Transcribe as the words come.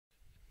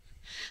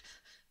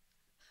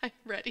I'm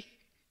ready.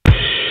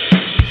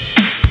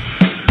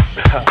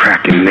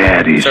 Cracking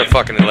natties. It's our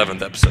fucking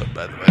 11th episode,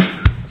 by the way.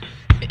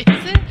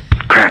 Is it?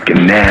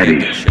 Cracking Get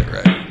natties. this shit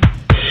right.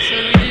 So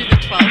when we do the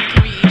 12th,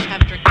 can we each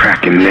have a drink?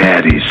 Cracking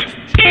natties.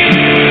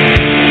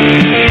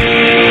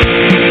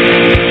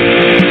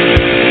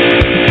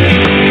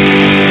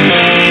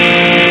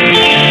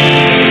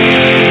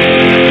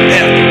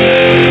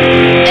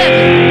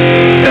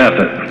 Evan.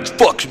 Evan. Let's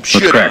fuck some Let's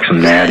shit crack up. some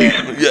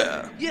natties.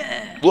 Yeah.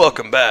 Yeah.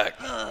 Welcome back.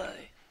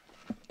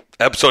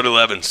 Episode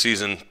 11,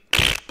 season...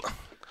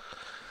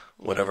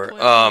 Whatever.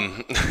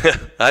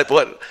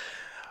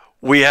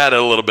 We had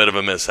a little bit of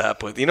a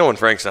mishap with, when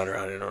Frank's not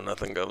around,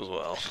 nothing goes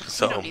well.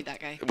 So We don't need that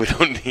guy. We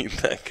don't need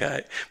that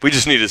guy. We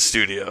just need a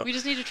studio. We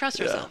just need to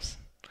trust ourselves.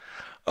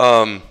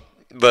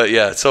 But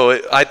yeah, so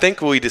I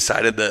think we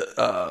decided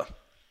that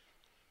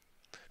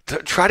to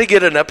try to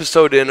get an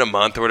episode in a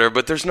month or whatever,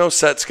 but there's no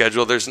set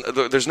schedule.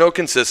 There's no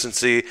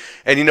consistency.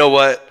 And you know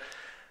what?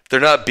 They're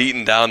not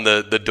beating down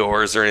the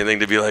doors or anything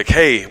to be like,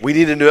 hey, we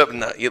need a new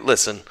episode.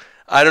 Listen,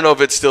 I don't know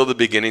if it's still the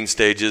beginning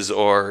stages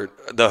or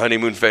the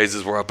honeymoon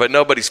phases we're on, but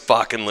nobody's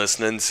fucking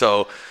listening.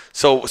 So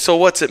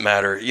what's it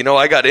matter?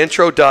 I got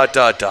intro ...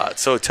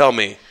 So tell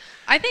me.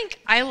 I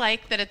think I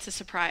like that it's a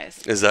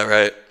surprise. Is that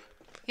right?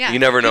 Yeah. You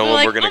never know People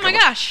when are we're going to come. Oh my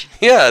gosh.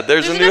 Yeah,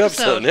 there's a an new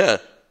episode. episode. Yeah.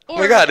 Oh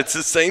my Or, God, it's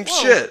the same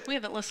Whoa, shit. we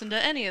haven't listened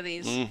to any of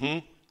these,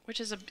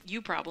 which is a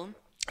you problem.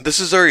 This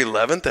is our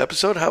 11th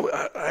episode? How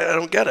I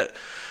don't get it.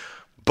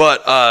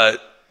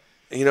 But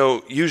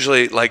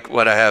usually like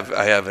what I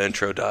have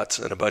intro dots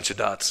and a bunch of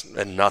dots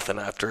and nothing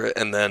after it,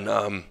 and then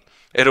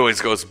it always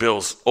goes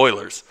Bills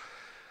Oilers.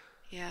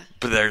 Yeah.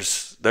 But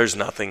there's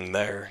nothing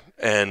there,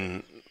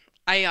 and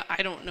I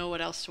don't know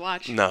what else to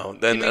watch. no.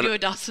 Then Can we do a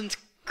Dawson's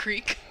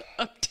Creek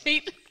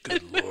update?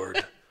 good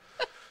Lord,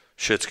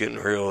 shit's getting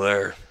real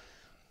there.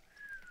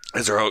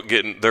 As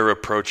they're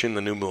approaching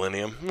the new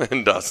millennium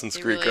in Dawson's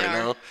They Creek really right are.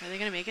 now. Are they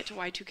going to make it to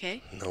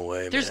Y2K? No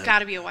way, There's man. got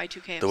to be a Y2K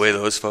episode. The way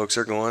those folks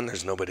are going,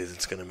 there's nobody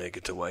that's going to make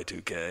it to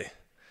Y2K.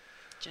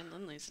 Jen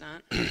Lindley's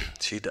not.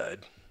 She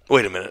died.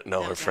 Wait a minute. No,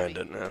 That her was friend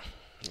Abby. didn't. No.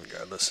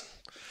 Regardless.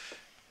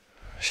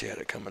 She had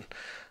it coming.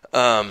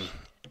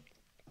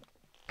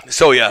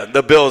 So, yeah,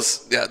 the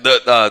Bills,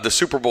 the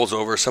Super Bowl's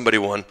over. Somebody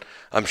won,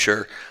 I'm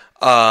sure.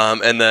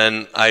 And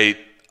then I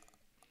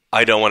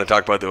don't want to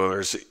talk about the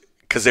Oilers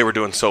because they were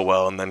doing so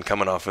well, and then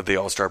coming off of the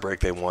All-Star break,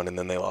 they won, and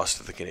then they lost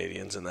to the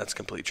Canadians, and that's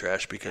complete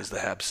trash because the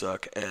Habs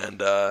suck. And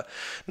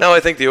now I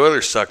think the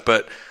Oilers suck,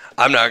 but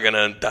I'm not going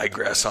to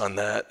digress on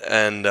that.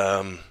 And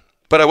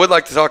but I would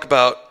like to talk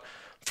about,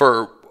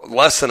 for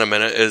less than a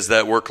minute, is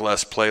that Work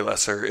Less, Play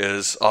Lesser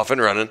is off and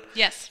running.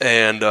 Yes.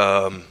 And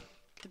The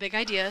big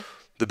idea.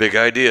 the big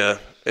idea,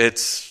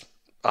 it's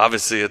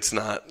obviously it's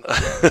not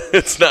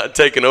it's not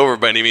taken over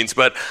by any means,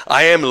 but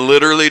I am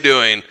literally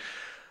doing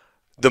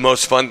the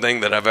most fun thing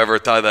that I've ever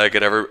thought that I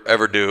could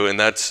ever do, and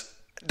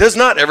does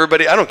not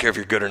everybody, I don't care if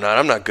you're good or not,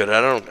 I'm not good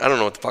at it, I don't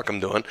know what the fuck I'm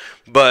doing,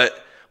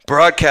 but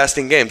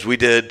broadcasting games. We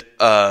did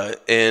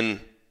where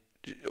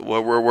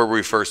were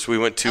we first? We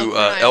went to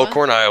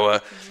Elkhorn,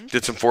 Iowa,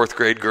 did some 4th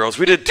grade girls.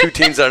 We did 2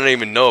 teams I don't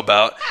even know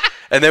about,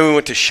 and then we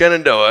went to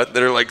Shenandoah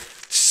that are like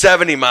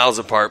 70 miles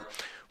apart.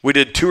 We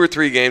did 2 or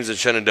 3 games in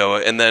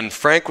Shenandoah, and then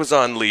Frank was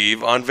on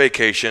leave, on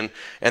vacation,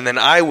 and then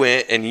I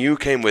went, and you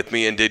came with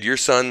me and did your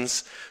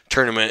son's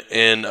tournament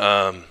in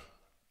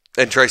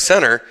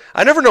Tri-Center.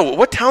 I never know,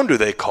 what town do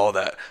they call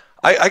that?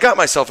 I got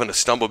myself in a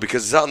stumble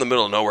because it's out in the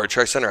middle of nowhere,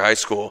 Tri-Center High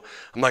School.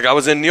 I'm like, I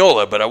was in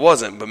Neola, but I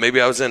wasn't, but maybe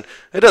I was in,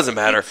 it doesn't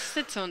matter. It's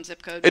its own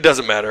zip code. It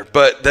doesn't matter.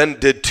 But then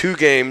did 2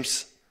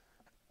 games,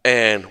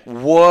 and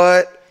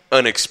what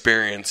an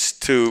experience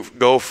to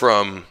go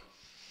from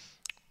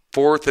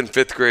 4th and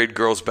 5th grade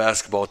girls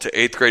basketball to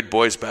 8th grade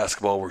boys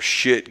basketball, where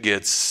shit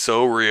gets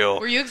so real.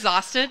 Were you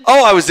exhausted?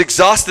 Oh, I was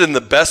exhausted in the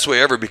best way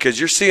ever, because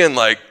you're seeing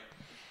like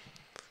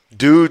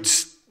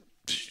dudes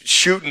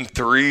shooting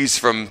threes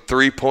from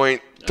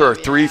 3-point or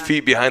 3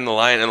 feet behind the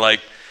line, and like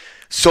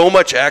so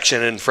much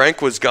action. And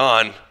Frank was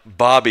gone,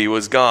 Bobby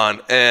was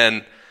gone,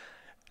 and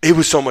it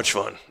was so much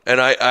fun. And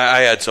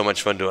I had so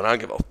much fun doing it. I don't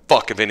give a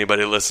fuck if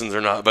anybody listens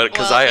or not, but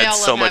because Well, I they had all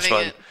so love much having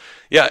fun. it.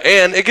 Yeah,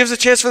 and it gives a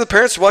chance for the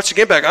parents to watch the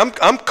game back.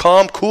 I'm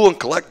calm, cool, and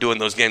collect doing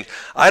those games.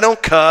 I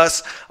don't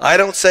cuss. I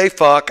don't say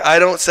fuck. I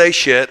don't say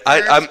shit.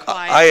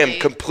 I am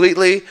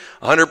completely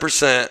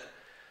 100%.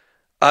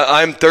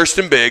 I'm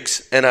Thurston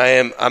Biggs, and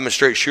I'm a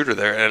straight shooter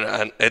there,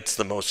 and it's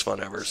the most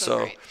fun ever.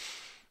 So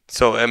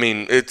I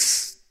mean,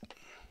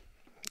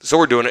 so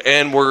we're doing it,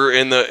 and we're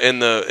in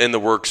the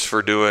works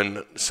for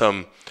doing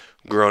some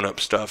grown up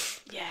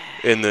stuff. Yeah.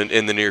 In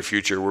the near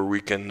future, where we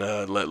can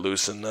let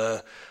loose and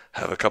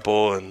have a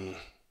couple and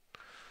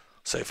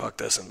say fuck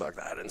this and fuck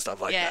that and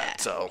stuff like that.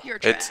 So you're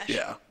trash. It's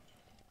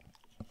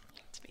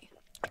me.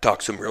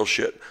 Talk some real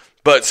shit.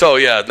 But so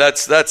yeah,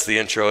 that's the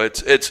intro.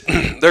 It's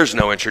there's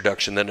no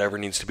introduction that ever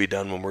needs to be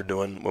done when we're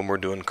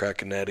doing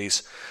Crackin'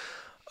 Natties.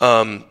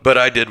 But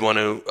I did want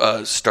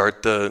to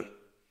start the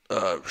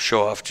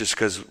show off just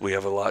because we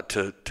have a lot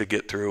to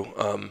get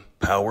through.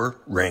 Power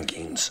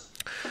rankings.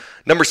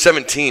 Number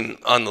 17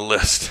 on the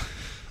list.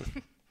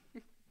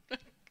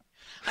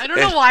 I don't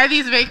know why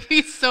these make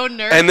me so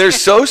nervous. And they're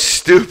so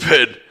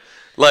stupid.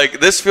 Like,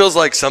 this feels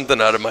like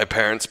something out of my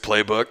parents'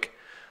 playbook.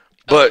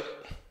 But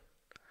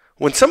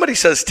when somebody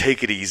says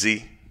take it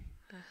easy,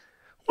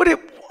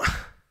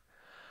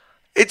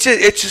 it's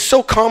just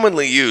so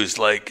commonly used,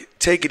 like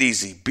take it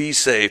easy, be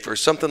safe, or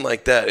something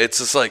like that. It's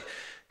just like,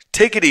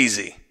 take it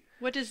easy.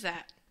 What is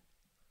that?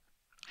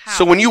 How?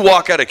 So when you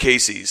walk out of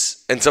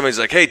Casey's and somebody's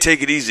like, hey,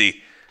 take it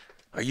easy,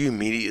 are you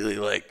immediately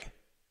like,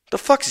 the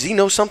fuck, does he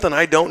know something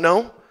I don't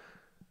know?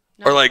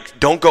 No. Or like,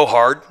 don't go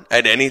hard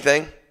at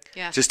anything.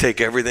 Yeah. Just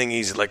take everything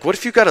easy. Like, what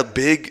if you got a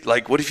big,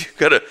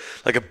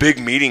 a big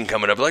meeting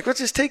coming up? Like, let's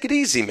just take it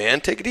easy,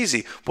 man. Take it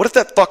easy. What if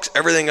that fucks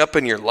everything up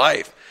in your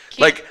life?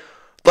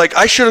 Like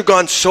I should have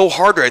gone so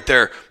hard right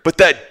there, but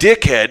that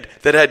dickhead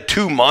that had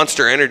 2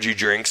 Monster Energy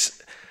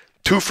drinks,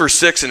 2 for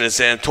 $6 in his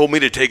hand, told me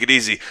to take it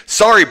easy.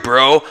 Sorry,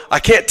 bro. I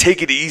can't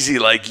take it easy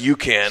like you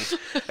can.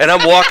 And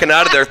I'm walking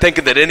out of there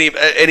thinking that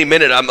any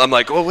minute I'm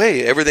like, oh,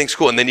 wait, everything's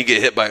cool. And then you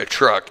get hit by a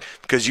truck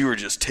because you were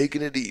just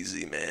taking it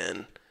easy,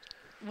 man.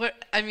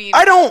 What? I mean,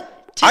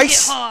 Take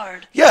it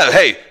hard. Yeah,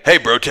 hey,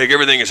 bro, take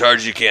everything as hard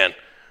as you can.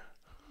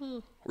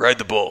 Ride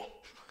the bull.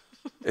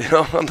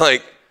 I'm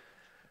like,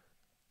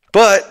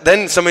 but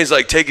then somebody's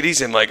like, take it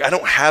easy. I'm like, I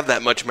don't have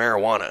that much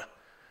marijuana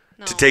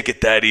to take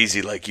it that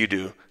easy like you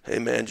do. Hey,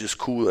 man, just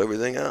cool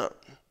everything out.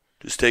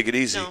 Just take it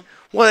easy. No.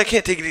 Well, I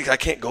can't take it easy. I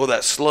can't go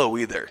that slow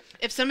either.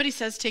 If somebody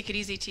says take it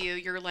easy to you,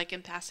 you're like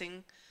in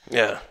passing.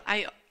 Yeah.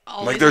 I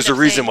always there's a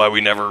reason saying, why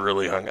we never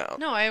really hung out.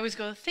 No, I always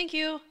go, thank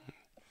you.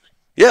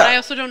 Yeah. But I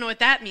also don't know what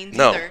that means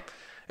either.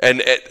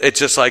 And it's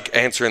just like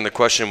answering the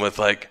question with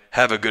like,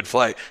 have a good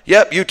flight.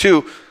 Yep, you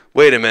too.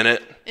 Wait a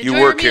minute. Enjoy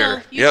you work your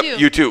meal. here. You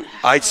too. You too.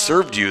 I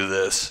served you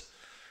this.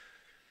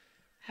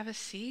 Have a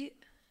seat?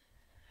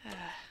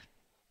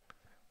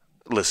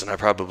 Listen, I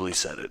probably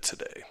said it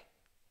today.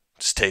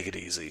 Just take it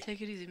easy.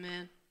 Take it easy,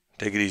 man.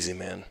 Take it easy,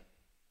 man.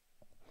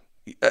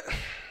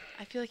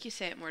 I feel like you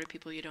say it more to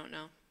people you don't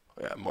know.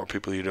 Yeah, more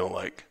people you don't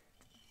like.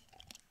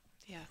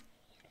 Yeah.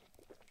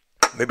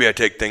 Maybe I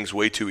take things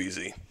way too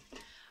easy.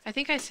 I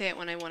think I say it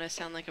when I want to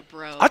sound like a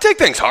bro. I take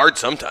things hard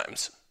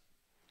sometimes.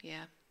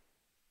 Yeah.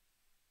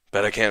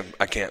 But I can't.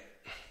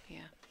 Yeah.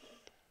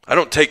 I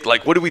don't take,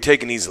 like, what are we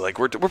taking easy? Like,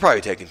 we're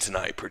probably taking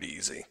tonight pretty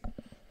easy.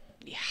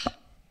 Yeah.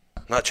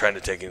 I'm not trying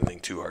to take anything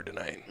too hard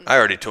tonight. I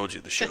already told you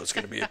the show's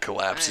going to be a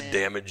collapse,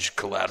 damage,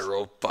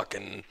 collateral,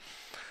 fucking. I'm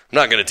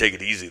not going to take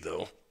it easy,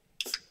 though.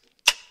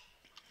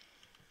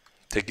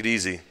 Take it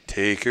easy.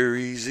 Take her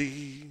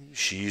easy.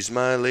 She's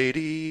my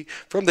lady.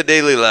 From the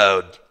Daily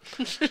Loud.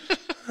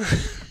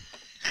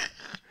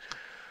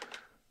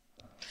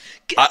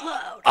 Get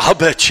loud. I'll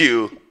bet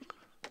you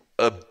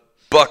a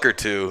buck or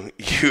two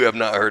you have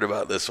not heard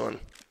about this one.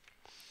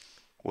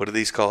 What are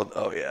these called?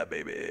 Oh, yeah,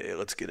 baby.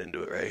 Let's get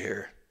into it right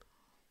here.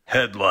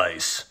 Head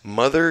lice.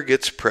 Mother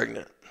gets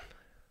pregnant.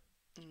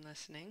 I'm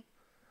listening.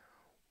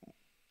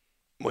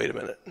 Wait a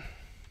minute.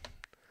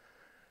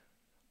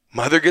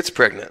 Mother gets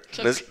pregnant.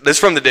 Okay. This is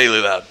from the Daily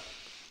Loud.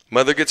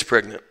 Mother gets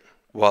pregnant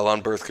while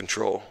on birth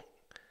control,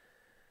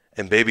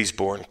 and baby's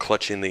born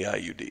clutching the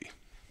IUD.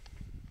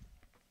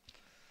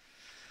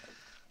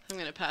 I'm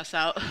going to pass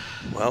out.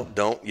 Well,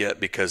 don't yet,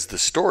 because the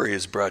story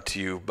is brought to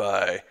you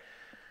by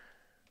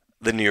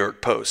the New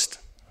York Post.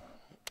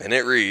 And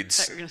it reads...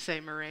 I thought you were going to say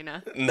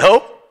Morena.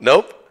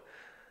 Nope.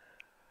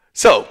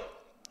 So,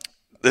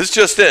 this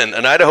just in.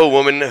 An Idaho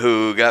woman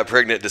who got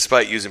pregnant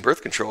despite using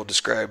birth control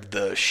described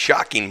the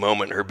shocking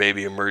moment her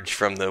baby emerged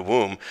from the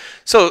womb.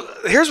 So,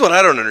 here's what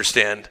I don't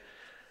understand.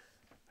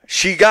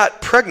 She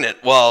got pregnant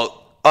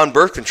while on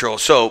birth control.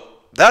 So,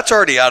 that's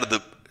already out of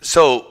the...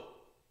 So...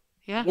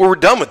 Yeah. We're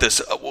done with this.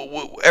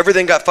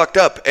 Everything got fucked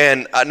up,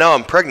 and now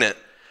I'm pregnant.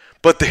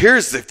 But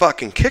here's the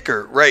fucking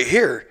kicker right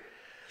here.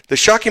 The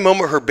shocking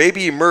moment her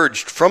baby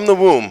emerged from the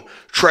womb,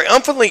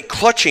 triumphantly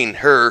clutching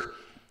her,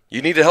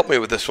 you need to help me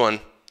with this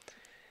one,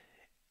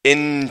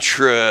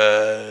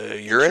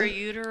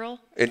 intrauteral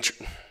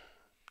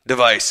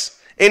device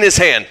in his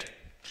hand.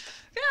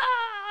 Yeah,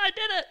 I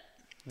did it.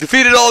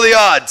 Defeated all the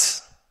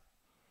odds.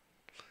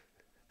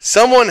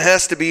 Someone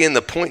has to be in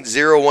the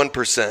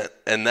 0.01%,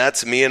 and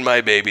that's me and my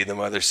baby, the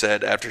mother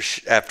said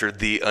after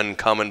the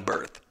uncommon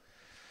birth.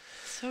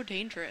 So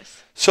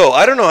dangerous. So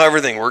I don't know how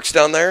everything works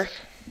down there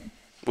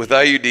with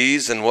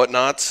IUDs and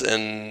whatnots.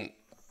 And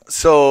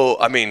so,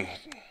 I mean,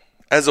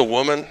 as a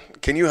woman,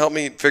 can you help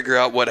me figure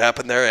out what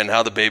happened there and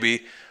how the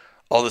baby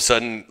all of a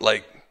sudden,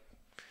 like...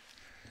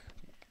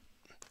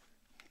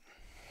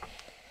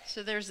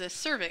 So there's this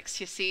cervix,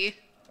 you see.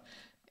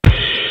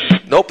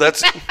 Nope, that's...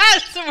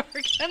 So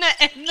we're going to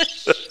end the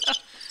show.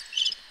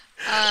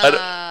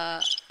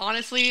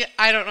 Honestly,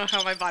 I don't know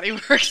how my body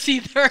works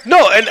either.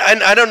 No, and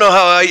I don't know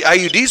how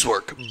IUDs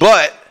work,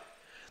 but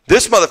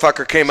this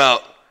motherfucker came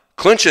out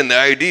clinching the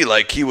IUD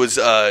like he was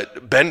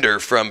Bender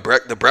from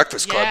the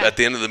Breakfast Club at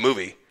the end of the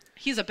movie.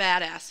 He's a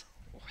badass.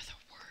 Or the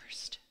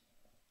worst.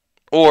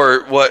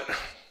 Or what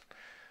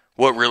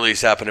really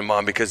is happening,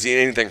 Mom, because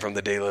anything from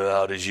the Daily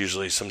Loud is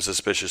usually some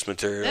suspicious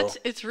material.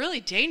 It's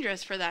really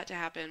dangerous for that to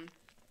happen.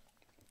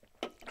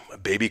 A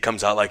baby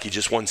comes out like he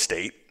just won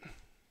state.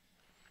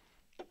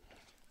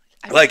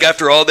 Like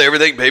after all the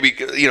everything, baby,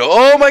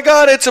 oh my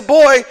God, it's a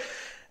boy,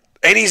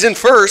 and he's in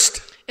first.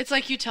 It's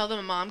like you tell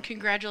the mom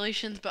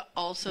congratulations, but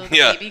also the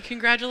baby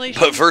congratulations.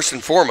 But first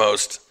and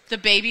foremost, the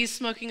baby's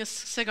smoking a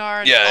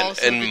cigar.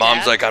 And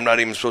mom's like, I'm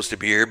not even supposed to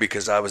be here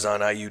because I was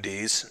on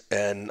IUDs,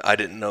 and I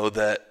didn't know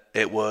that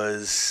it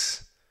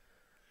was.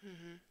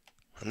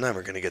 I'm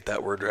never gonna get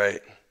that word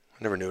right.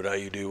 I never knew what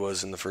IUD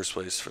was in the first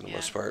place for the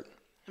most part.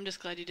 I'm just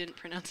glad you didn't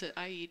pronounce it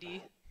IED.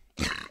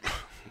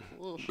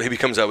 Baby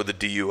comes out with a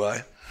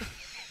DUI.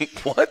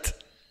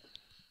 What?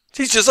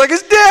 He's just like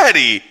his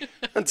daddy.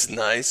 That's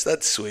nice.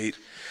 That's sweet.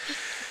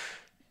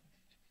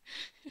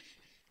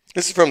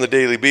 This is from the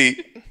Daily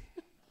Beat.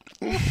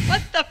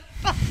 What the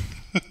fuck?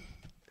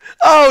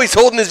 Oh, he's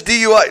holding his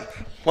DUI.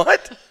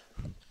 What?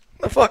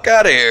 The fuck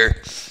out of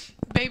here.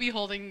 Baby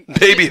holding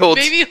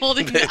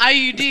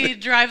IUD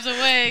drives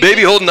away.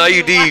 Baby holding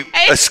IUD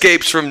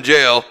escapes from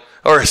jail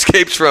or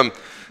escapes from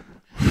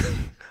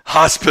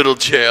hospital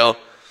jail.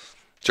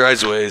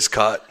 Drives away, is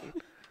caught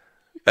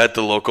at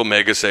the local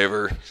Mega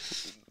Saver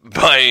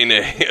buying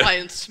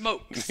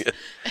smokes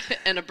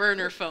and a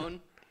burner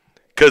phone.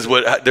 Because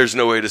there's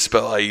no way to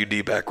spell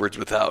IUD backwards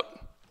without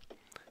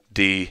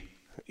DUI.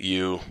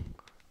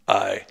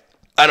 I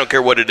don't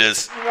care what it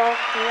is.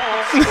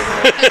 That's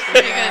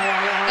pretty good.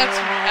 That's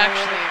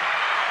actually, I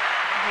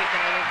hate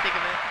that I didn't think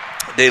of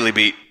it. Daily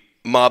Beat.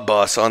 Mob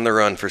boss on the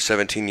run for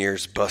 17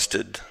 years,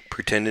 busted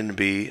pretending to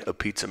be a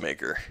pizza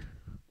maker.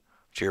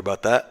 Did you hear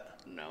about that?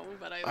 No,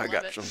 but I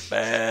got it. some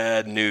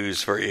bad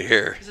news for you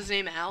here. Is his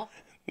name Al?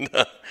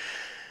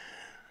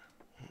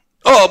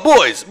 Oh,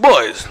 boys.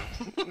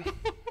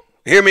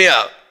 Hear me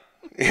out.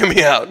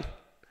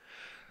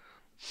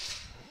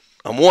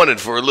 I'm wanted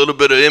for a little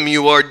bit of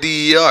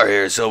MURDER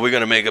here, so we're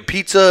going to make a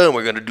pizza, and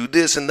we're going to do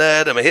this and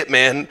that. I'm a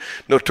hitman,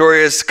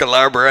 Notorious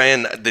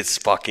Calabrian. These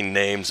fucking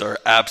names are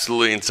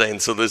absolutely insane,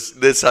 so this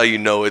is how you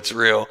know it's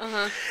real.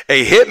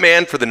 A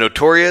hitman for the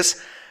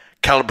Notorious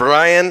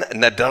Calabrian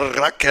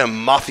Nadaraka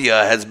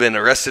Mafia has been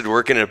arrested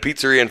working in a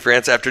pizzeria in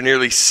France after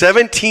nearly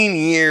 17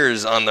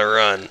 years on the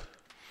run.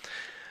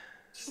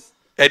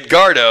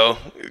 Edgardo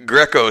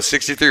Greco,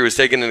 63, was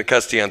taken into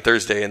custody on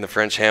Thursday in the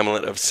French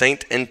hamlet of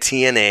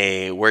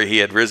Saint-Étienne, where he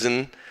had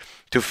risen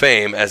to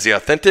fame as the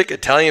authentic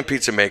Italian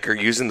pizza maker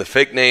using the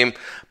fake name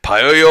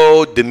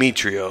Paolo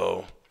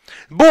Demetrio.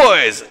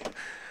 Boys,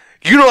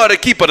 you know how to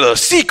keep it a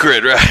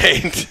secret,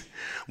 right?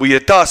 We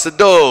toss the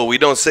dough. We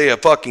don't say a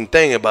fucking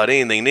thing about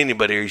anything to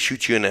anybody or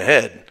shoot you in the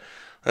head.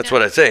 That's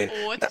what I say.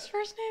 What's his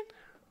first name?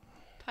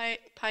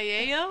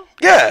 Paello?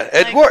 Yeah,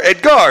 Edgardo. Oh,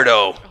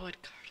 Edgardo.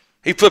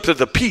 He flips it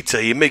the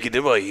pizza. You make it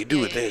the way you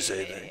do it. This.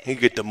 You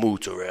get the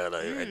mozzarella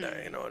right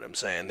there. You know what I'm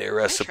saying? The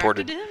arrest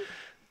supported. Him?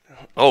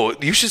 Oh,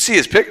 you should see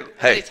his pic.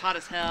 Hey, he's hot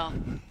as hell.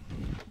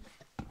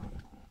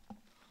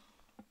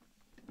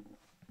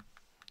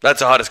 That's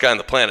the hottest guy on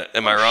the planet.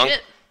 Am I wrong?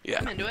 Shit. Yeah.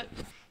 I'm into it.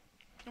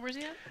 Where's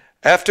he at?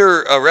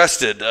 After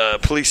arrested,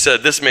 police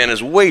said this man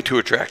is way too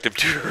attractive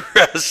to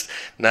arrest.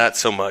 Not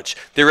so much.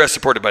 The arrest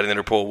supported by the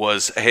Interpol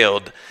was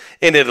hailed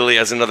in Italy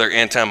as another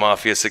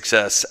anti-mafia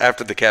success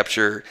after the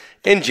capture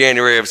in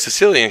January of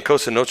Sicilian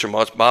Cosa Nostra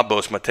mob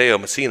boss Matteo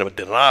Messina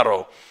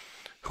Denaro,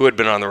 who had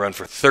been on the run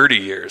for 30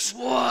 years.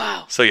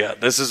 Wow. So yeah,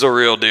 this is a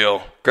real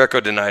deal. Greco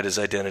denied his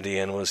identity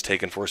and was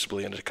taken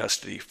forcibly into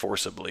custody.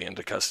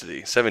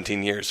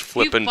 17 years.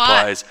 Flipping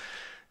pies.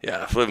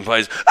 Yeah, flipping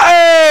pies.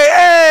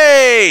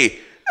 Hey!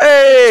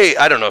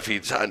 I don't know if he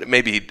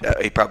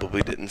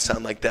probably didn't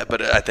sound like that,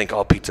 but I think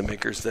all pizza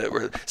makers that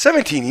were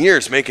 17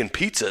 years making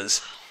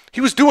pizzas, he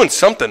was doing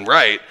something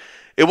right.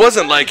 It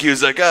wasn't like he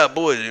was like,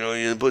 boys,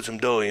 you put some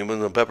dough, you put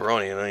some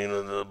pepperoni,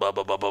 blah,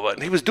 blah, blah, blah, blah.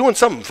 And he was doing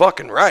something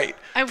fucking right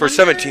for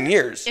 17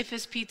 years. If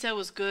his pizza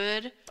was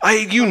good.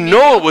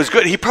 It was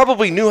good. He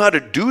probably knew how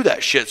to do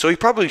that shit, so he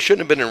probably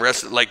shouldn't have been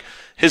arrested. Like,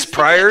 his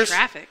priors,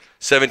 traffic.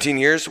 17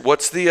 years.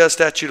 What's the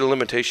statute of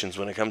limitations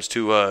when it comes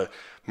to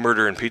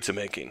murder and pizza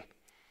making?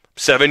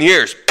 7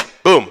 years.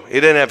 Boom. He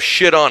didn't have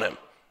shit on him.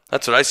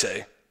 That's what I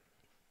say.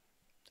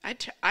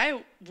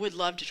 I would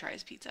love to try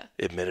his pizza.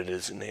 Admitted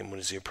his name when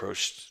he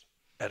approached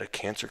at a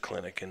cancer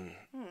clinic in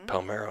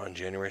Palmera on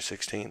January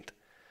 16th.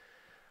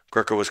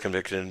 Greco was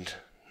convicted in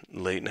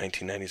late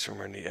 1990s for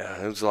murder.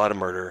 Yeah, it was a lot of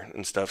murder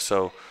and stuff.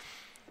 So,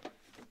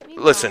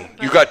 listen,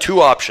 you got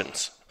two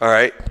options, all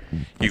right?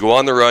 You go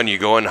on the run, you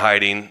go in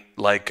hiding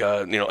like,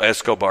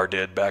 Escobar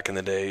did back in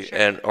the day,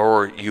 sure.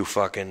 or you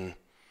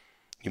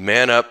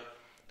man up.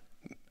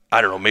 I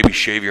don't know, maybe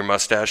shave your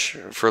mustache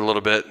for a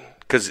little bit.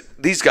 Because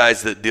these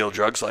guys that deal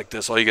drugs like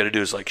this, all you got to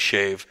do is,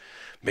 shave.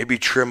 Maybe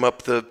trim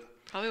up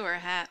Probably wear a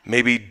hat.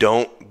 Maybe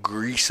don't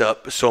grease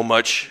up so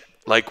much,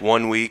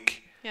 1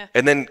 week. Yeah.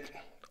 And then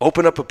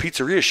open up a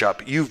pizzeria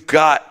shop. You've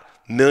got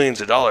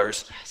millions of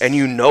dollars, and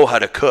you know how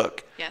to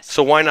cook. Yes.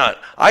 So why not?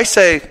 I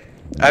say,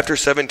 after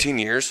 17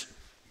 years,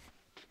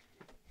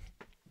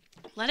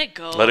 let it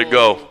go. Let it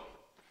go.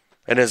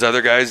 And his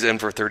other guys in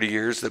for 30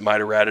 years that might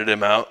have ratted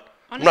him out.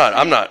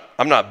 Honestly,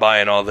 I'm not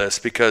buying all this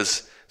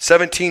because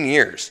 17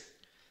 years.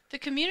 The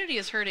community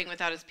is hurting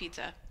without his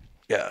pizza.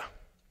 Yeah.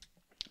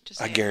 Just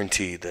I saying.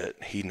 guarantee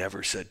that he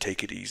never said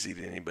take it easy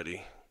to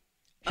anybody.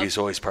 He's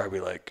always probably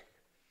like,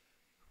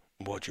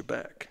 watch your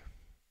back.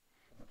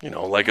 You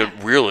know, like a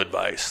real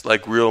advice,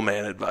 like real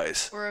man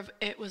advice. Or if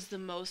it was the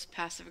most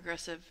passive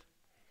aggressive,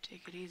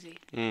 take it easy.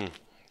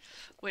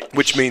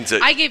 Which means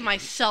that, I gave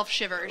myself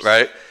shivers.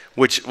 right?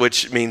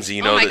 Which means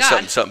you know my that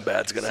God. something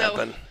bad's gonna So,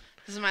 happen.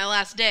 This is my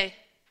last day.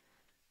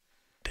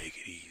 Take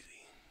it easy.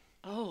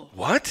 Oh.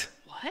 What?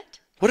 What?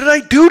 What did I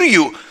do to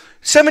you?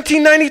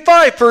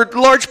 $17.95 for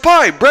large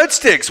pie,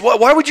 breadsticks.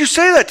 Why would you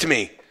say that to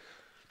me?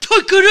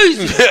 Take it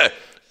easy.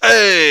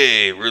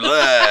 Hey,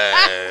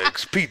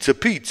 relax.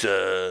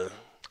 Pizza.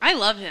 I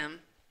love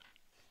him.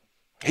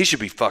 He should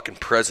be fucking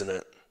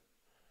president.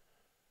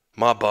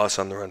 Mob boss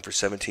on the run for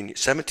 17 years.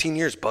 17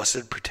 years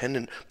busted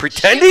pretending?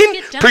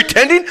 get done.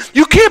 Pretending?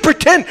 You can't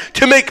pretend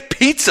to make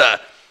pizza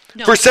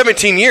No. for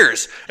 17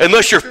 years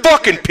unless you're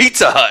fucking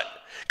Pizza Hut.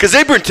 Because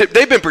they've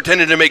been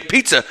pretending to make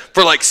pizza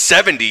for like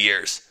 70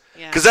 years.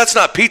 Yeah. Because that's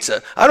not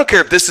pizza. I don't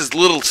care if this is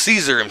Little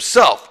Caesar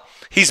himself.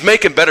 He's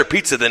making better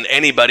pizza than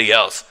anybody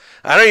else.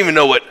 I don't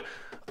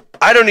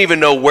even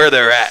know where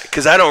they're at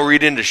because I don't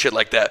read into shit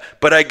like that.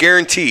 But I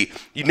guarantee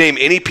you name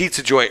any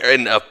pizza joint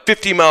in a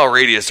 50-mile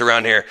radius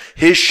around here,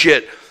 his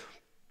shit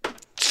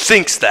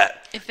sinks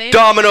that. If they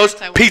Domino's,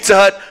 exist, I want Pizza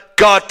Hut,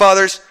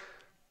 Godfather's,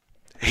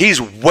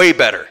 he's way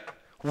better.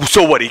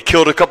 So what, he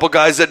killed a couple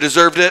guys that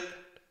deserved it?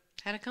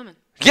 Had it coming.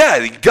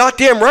 Yeah,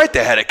 goddamn right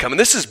they had it coming.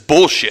 This is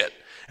bullshit.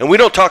 And we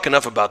don't talk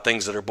enough about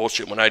things that are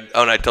bullshit when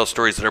I tell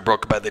stories that are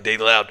broken by the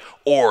Daily Loud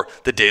or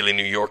the Daily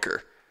New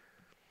Yorker.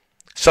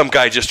 Some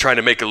guy just trying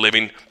to make a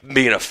living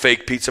being a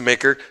fake pizza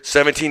maker,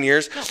 17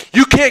 years.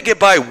 You can't get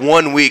by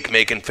 1 week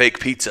making fake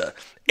pizza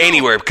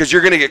anywhere because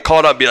you're going to get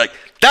called up and be like,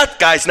 that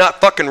guy's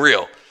not fucking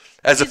real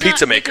as a He's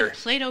pizza not maker.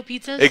 making Play-Doh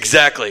pizzas.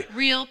 Exactly.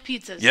 Real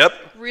pizzas. Yep.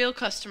 Real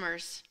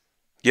customers.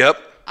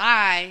 Yep.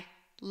 I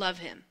love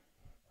him.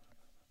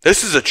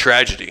 This is a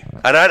tragedy.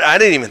 And I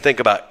didn't even think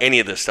about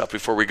any of this stuff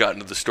before we got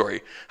into the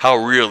story, how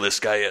real this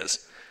guy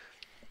is.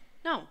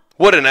 No.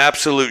 What an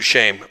absolute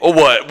shame. Oh,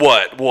 what?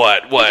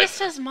 It just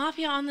says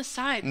mafia on the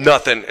side.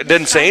 Nothing. It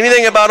didn't say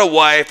anything about a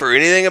wife or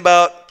anything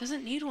about...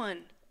 Doesn't need one.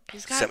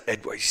 He's got...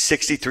 He's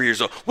 63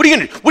 years old. What are you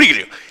going to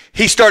do?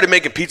 He started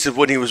making pizza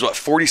when he was,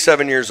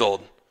 47 years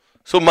old?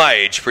 So my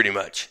age, pretty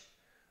much.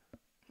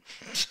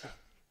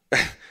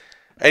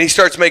 And he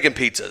starts making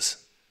pizzas.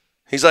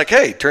 He's like,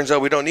 hey, turns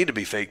out we don't need to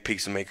be fake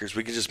pizza makers.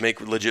 We can just make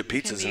legit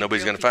pizzas and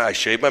nobody's going to find. I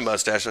shaved my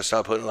mustache. I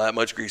stopped putting that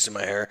much grease in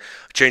my hair.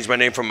 I changed my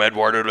name from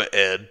Eduardo to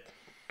Ed.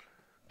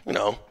 You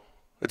know,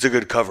 it's a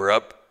good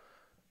cover-up.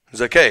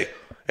 He's like, hey,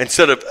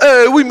 instead of,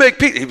 we make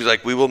pizza. He was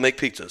like, we will make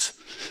pizzas.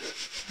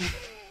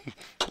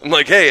 I'm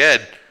like, hey,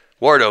 Ed,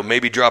 Eduardo,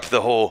 maybe drop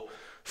the whole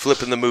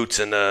flipping the moots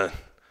and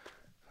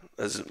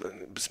as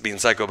being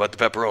psycho about the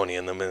pepperoni.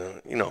 And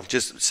then,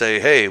 just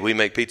say, hey, we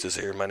make pizzas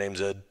here. My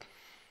name's Ed.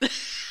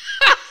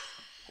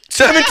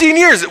 17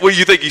 years. Well,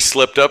 you think he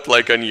slipped up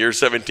like on year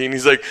 17?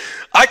 He's like,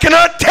 I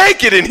cannot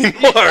take it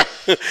anymore.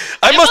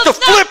 I must have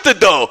flipped the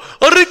dough.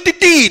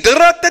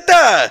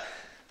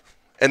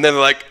 And then they're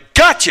like,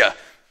 gotcha.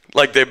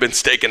 Like they've been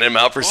staking him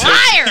out for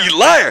 17 years.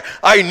 Liar.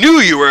 I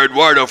knew you were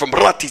Eduardo from...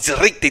 And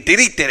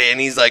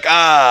he's like,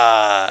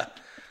 mwah.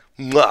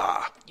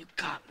 You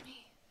got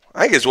me.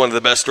 I think it's one of the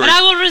best stories. But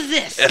I will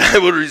resist. And I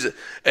will resist.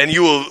 And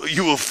you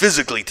will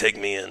physically take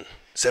me in.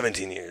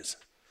 17 years.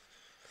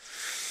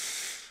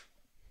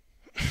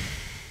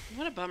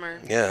 What a bummer.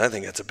 Yeah, I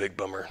think that's a big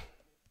bummer.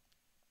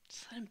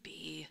 Just let him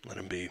be. Let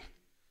him be.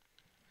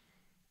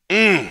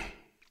 I'm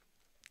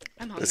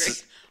hungry.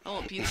 I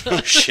want pizza.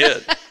 Oh,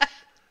 shit.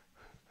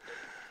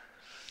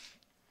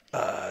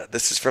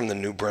 This is from the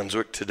New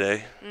Brunswick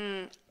Today.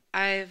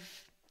 I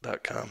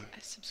 .com.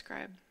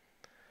 subscribe.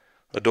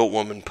 Adult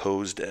woman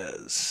posed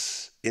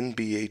as in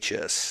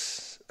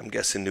BHS, I'm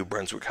guessing New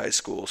Brunswick High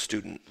School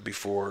student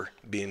before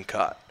being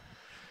caught.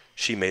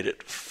 She made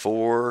it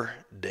 4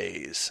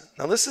 days.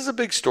 Now, this is a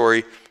big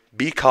story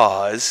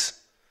because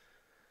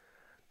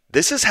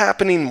this is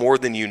happening more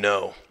than you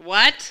know.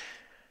 What?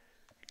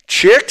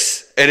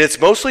 Chicks, and it's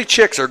mostly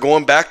chicks, are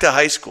going back to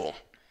high school.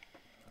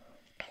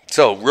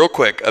 So, real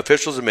quick,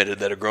 officials admitted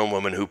that a grown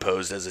woman who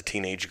posed as a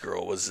teenage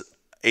girl was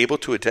able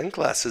to attend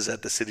classes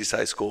at the city's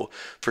high school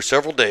for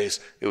several days.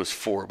 It was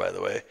 4, by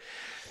the way.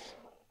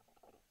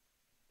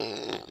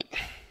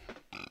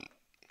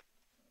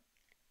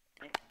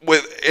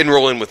 With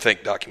enrolling with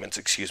fake documents,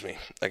 excuse me.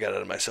 I got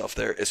out of myself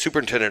there. As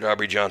Superintendent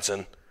Aubrey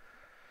Johnson,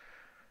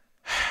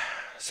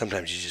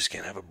 sometimes you just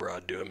can't have a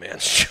broad do a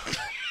man's job.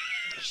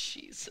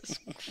 Jesus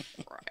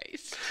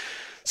Christ.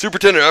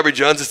 Superintendent Aubrey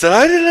Johnson said,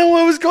 I didn't know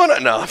what was going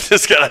on. No, I'm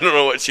just kidding. I don't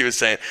know what she was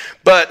saying.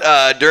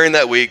 But during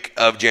that week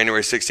of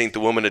January 16th, the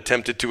woman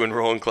attempted to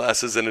enroll in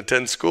classes and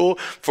attend school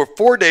for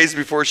 4 days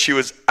before she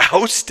was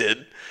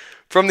ousted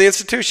from the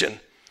institution.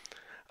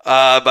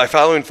 By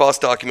following false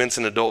documents,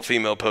 an adult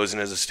female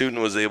posing as a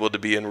student was able to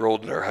be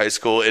enrolled in her high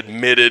school,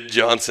 admitted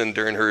Johnson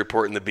during her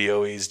report in the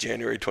BOE's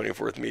January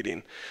 24th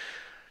meeting.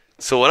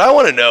 So what I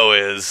want to know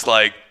is,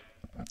 like,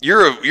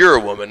 you're a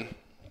woman.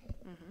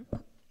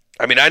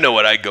 I mean, I know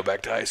what I'd go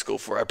back to high school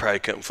for. I probably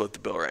couldn't foot the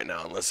bill right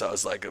now unless I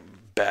was like a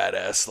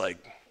badass. Like,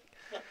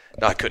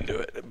 no, I couldn't do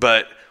it.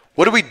 But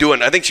what are we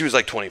doing? I think she was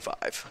like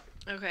 25.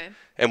 Okay.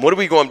 And what are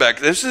we going back?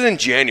 This is in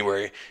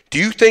January. Do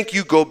you think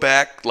you go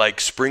back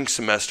like spring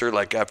semester,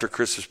 like after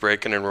Christmas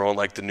break and enroll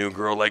like the new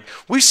girl? Like,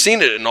 we've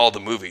seen it in all the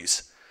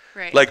movies.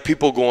 Right. Like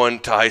people going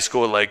to high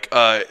school, like,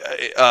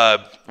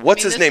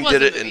 what's his name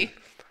did it?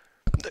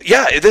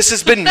 Yeah, this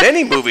has been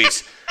many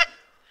movies.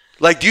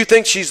 Like, do you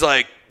think she's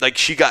like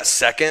she got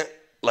second,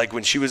 like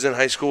when she was in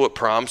high school at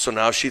prom? So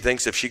now she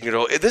thinks if she can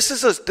go, this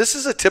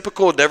is a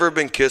typical never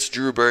been kissed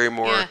Drew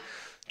Barrymore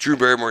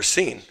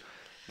scene.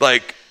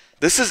 Like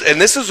this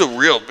is a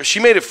real.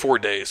 She made it 4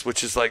 days,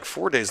 which is like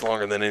 4 days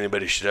longer than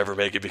anybody should ever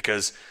make it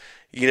because,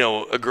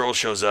 a girl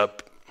shows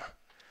up.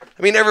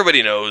 I mean,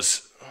 everybody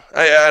knows.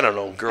 I don't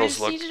know.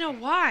 Girls I just need to know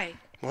why.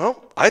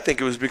 Well, I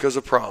think it was because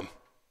of prom.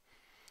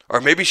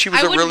 Or maybe she was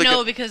I a really wouldn't know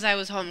good... because I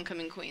was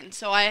homecoming queen,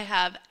 so I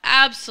have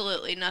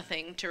absolutely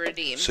nothing to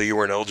redeem. So you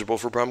weren't eligible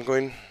for prom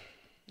queen?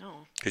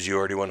 No. Because you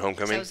already won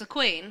homecoming? So I was a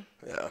queen.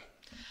 Yeah.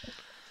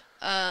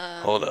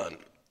 Hold on.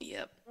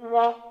 Yep.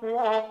 No,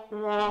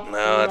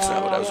 that's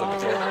not what I was looking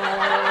for.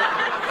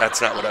 That's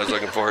not what I was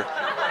looking for.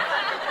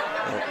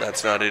 No,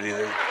 that's not it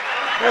either.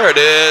 There it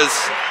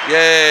is.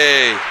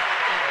 Yay.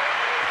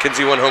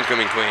 Kinsey won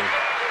homecoming queen.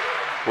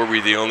 Were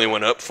we the only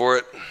one up for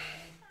it?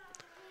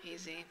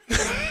 Easy.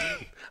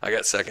 I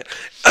got second.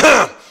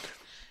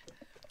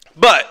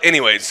 But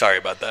anyway, sorry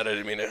about that. I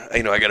didn't mean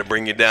to. I got to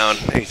bring you down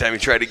anytime you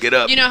try to get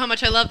up. You know how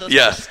much I love those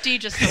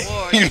prestigious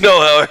awards. You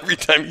know how every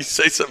time you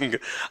say something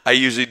good, I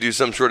usually do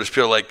some sort of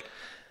spiel like,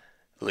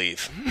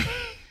 leave.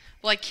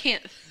 Well, I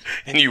can't.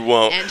 And you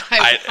won't.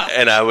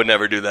 And I would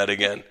never do that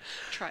again.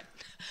 Try.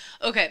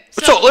 Okay.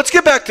 So let's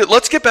get back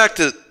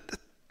to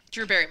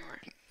Drew Barrymore.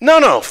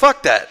 No,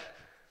 fuck that.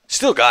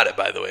 Still got it,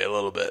 by the way, a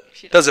little bit.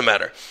 Doesn't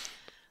matter.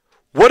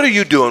 What are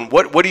you doing?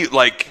 What do you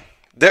like?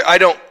 There,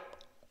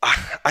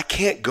 I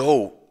can't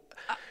go.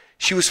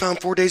 She was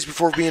found 4 days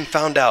before being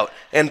found out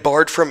and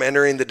barred from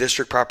entering the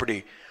district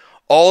property.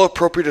 All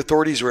appropriate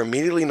authorities were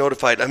immediately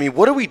notified. I mean,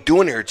 what are we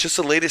doing here? It's just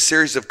the latest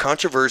series of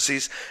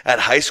controversies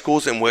at high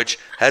schools in which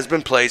has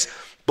been placed.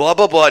 Blah,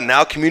 blah, blah.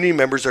 Now community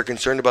members are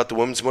concerned about the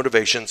women's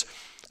motivations.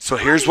 So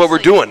here's what we're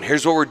doing.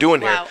 Here's what we're doing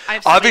here.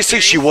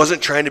 Obviously, she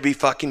wasn't trying to be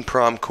fucking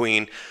prom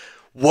queen.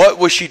 What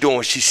was she doing?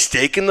 Was she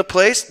staking the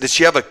place? Did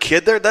she have a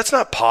kid there? That's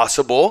not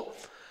possible.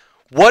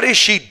 What is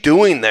she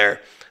doing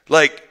there?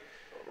 Like,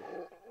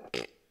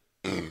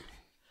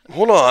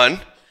 hold on.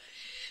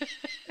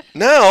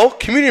 Now,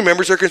 community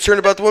members are concerned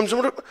about the women's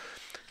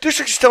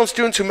district is telling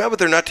students who met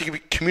with her not to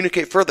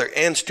communicate further,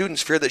 and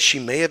students fear that she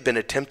may have been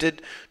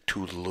attempted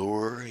to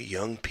lure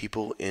young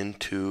people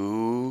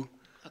into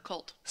a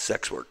cult,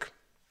 sex work,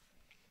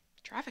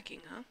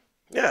 trafficking, huh?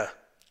 Yeah.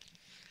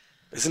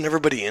 Isn't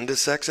everybody into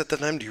sex at the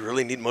time? Do you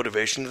really need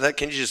motivation to that?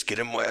 Can't you just get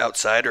them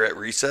outside or at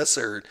recess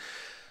or,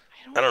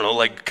 I don't know,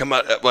 like come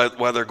out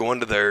while they're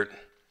going to their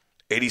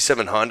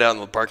 87 Honda out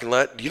in the parking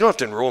lot? You don't have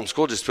to enroll in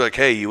school. Just be like,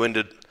 hey, you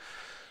into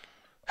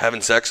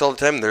having sex all the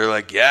time? And they're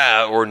like,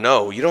 yeah or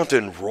no. You don't have to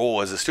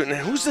enroll as a student.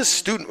 And who's this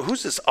student?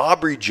 Who's this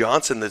Aubrey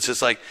Johnson that's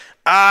just like,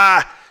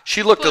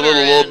 she looked a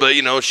little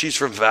bit, she's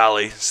from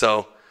Valley,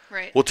 so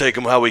we'll take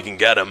them how we can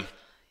get them.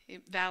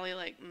 Valley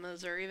like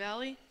Missouri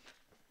Valley?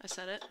 I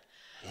said it.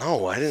 No,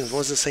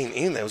 wasn't saying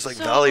anything. It was like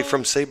Valley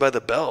from Saved by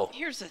the Bell.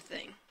 Here's the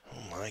thing.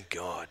 Oh, my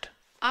God.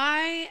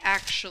 I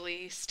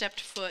actually stepped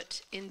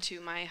foot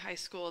into my high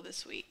school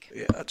this week.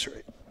 Yeah, that's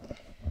right.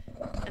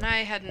 And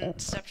I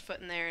hadn't stepped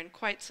foot in there in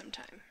quite some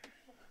time.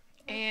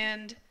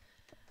 And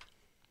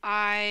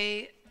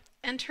I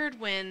entered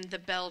when the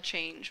bell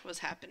change was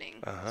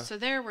happening. Uh-huh. So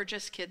there were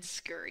just kids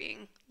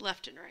scurrying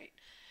left and right.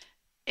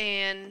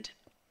 And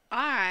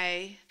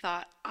I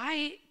thought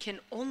I can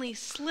only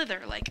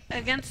slither like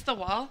against the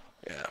wall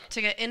to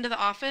get into the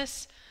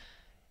office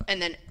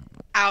and then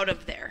out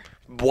of there.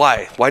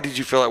 Why? Why did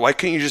you feel like, why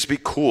couldn't you just be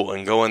cool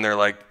and go in there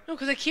like... No,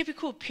 because I can't be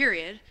cool,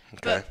 period.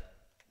 Okay. But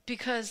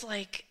because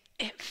like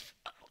if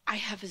I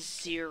have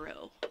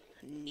zero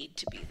need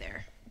to be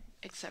there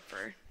except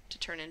for to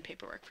turn in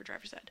paperwork for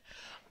driver's ed.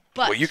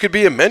 But well, you could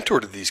be a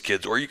mentor to these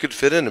kids, or you could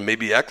fit in and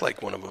maybe act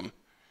like one of them.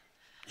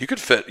 You could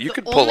fit. You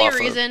could pull off. The only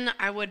reason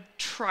I would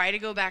try to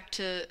go back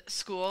to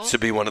school to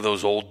be one of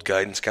those old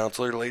guidance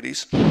counselor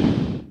ladies.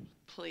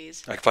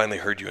 Please. I finally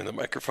heard you in the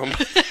microphone.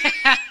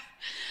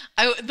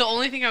 The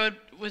only thing I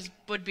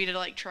would be to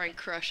like try and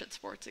crush at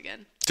sports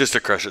again. Just to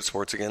crush at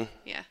sports again.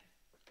 Yeah,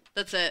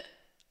 that's it.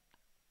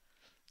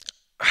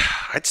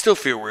 I'd still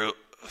feel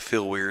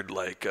weird.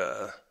 Like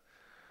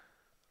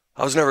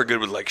I was never good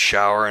with like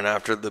showering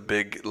after the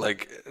big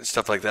like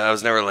stuff like that. I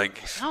was never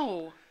like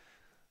no.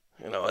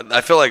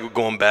 I feel like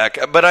going back,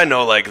 but I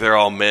know like they're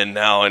all men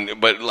now,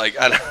 but like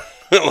I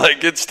don't, like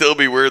it'd still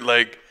be weird.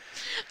 Like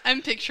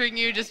I'm picturing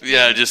you just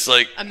just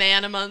like a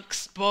man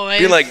amongst boys.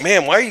 Being like,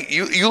 man, why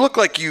you look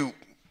like you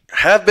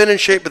have been in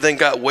shape, but then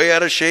got way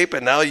out of shape,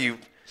 and now you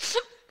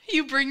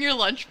You bring your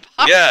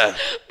lunchbox. Yeah.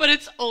 But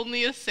it's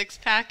only a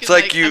 6-pack and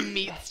like a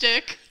meat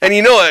stick. And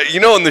you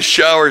know, in the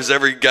showers,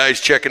 every guy's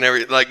checking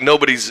like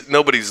nobody's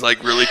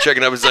like really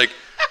checking up. It's like,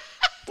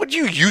 what,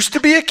 you used to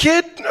be a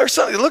kid or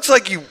something? It looks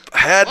like you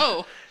had.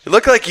 Whoa. It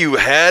looked like you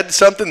had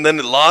something, then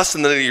it lost,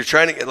 and then you're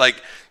trying to get,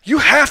 like, you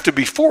have to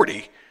be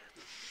 40.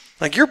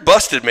 Like, you're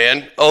busted,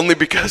 man. Only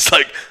because,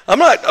 like, I'm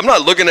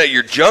not looking at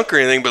your junk or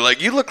anything, but, like,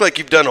 you look like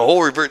you've done a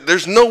whole reverse.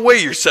 There's no way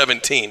you're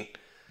 17.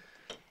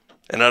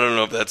 And I don't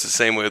know if that's the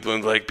same way with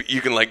women. Like, you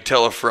can, like,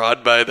 tell a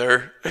fraud by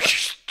their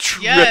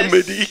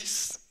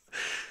remedies.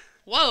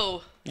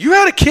 Whoa. You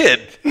had a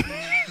kid.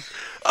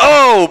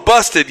 Oh,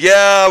 busted.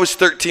 Yeah, I was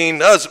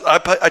 13.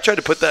 I tried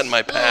to put that in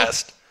my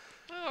past.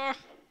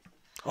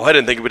 Oh, I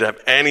didn't think we'd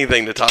have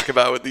anything to talk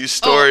about with these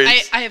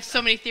stories. I have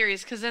so many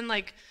theories, because then,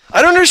 like...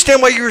 I don't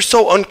understand why you were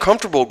so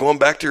uncomfortable going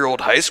back to your old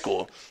high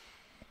school.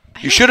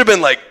 You should have been,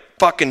 like,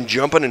 fucking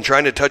jumping and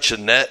trying to touch the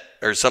net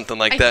or something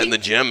like that in the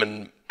gym.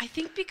 And I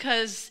think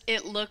because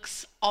it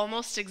looks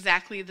almost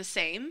exactly the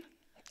same.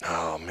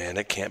 Oh, man,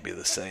 it can't be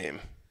the same.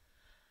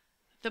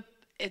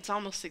 It's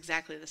almost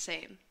exactly the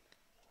same.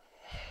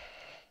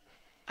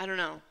 I don't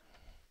know.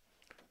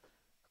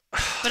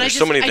 But There's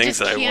so many things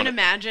I that I can't want.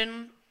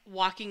 imagine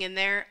walking in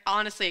there.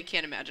 Honestly, I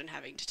can't imagine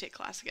having to take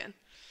class again.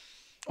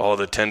 All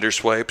the tender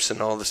swipes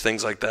and all those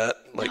things like that.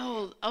 Like,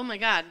 no, oh my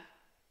God,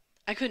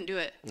 I couldn't do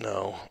it.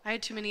 No. I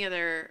had too many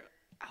other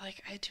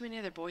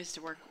boys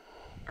to work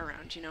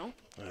around. You know.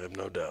 I have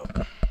no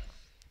doubt.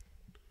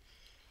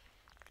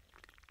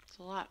 It's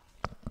a lot.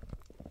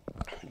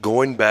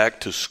 Going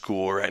back to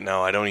school right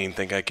now, I don't even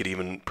think I could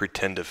even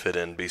pretend to fit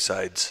in.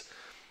 Besides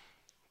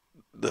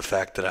the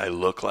fact that I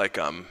look like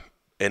I'm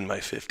in my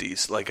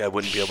 50s, like I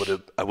wouldn't be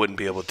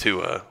able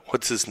to.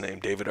 What's his name?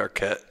 David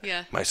Arquette.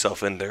 Yeah.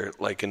 Myself in there,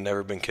 like, and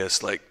Never Been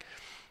Kissed, like,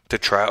 to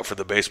try out for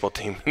the baseball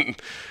team.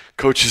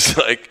 Coach is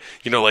like,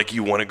 you know, like,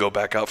 you want to go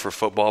back out for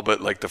football,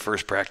 but like the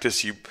first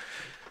practice, you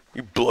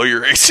blow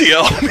your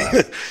ACL.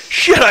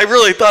 Shit, I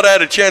really thought I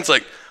had a chance.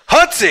 Like,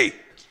 Hutsy,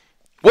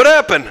 what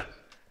happened?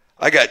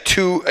 I got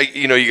two,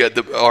 you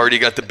already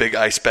got the big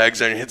ice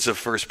bags on your heads of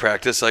first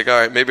practice. Like, all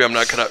right, maybe I'm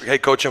not going to, hey,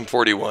 Coach, I'm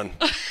 41.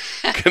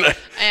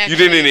 You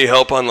need any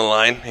help on the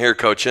line here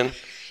coaching?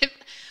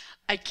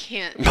 I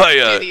can't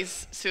do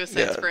these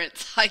suicide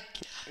sprints. I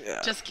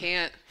just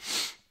can't.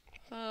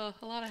 A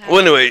lot of Well,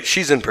 anyway,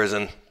 she's in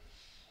prison.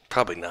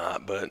 Probably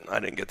not, but I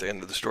didn't get the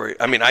end of the story.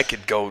 I mean, I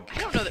could go. I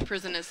don't know that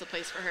prison is the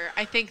place for her.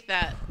 I think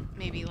that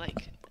maybe,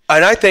 like...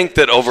 And I think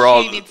that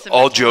overall,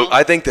 all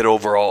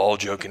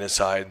joking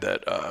aside,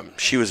 that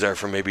she was there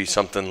for maybe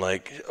something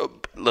like a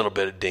little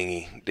bit of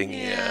dingy.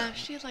 Yeah.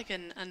 She had like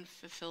an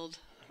unfulfilled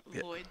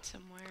void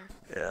somewhere.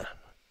 Yeah.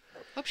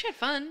 Hope she had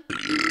fun.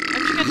 Hope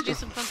she got to do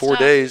some fun 4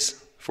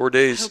 stuff. 4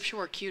 days. I hope she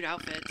wore cute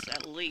outfits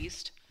at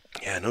least.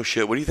 Yeah, no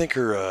shit. What do you think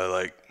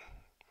her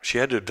she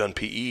had to have done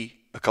PE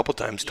a couple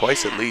times,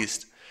 twice at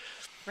least.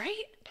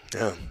 Right?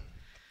 Yeah.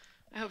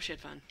 I hope she had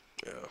fun.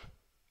 Yeah.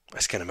 I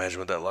just can't imagine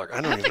what that look.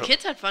 I hope the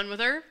kids had fun with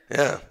her.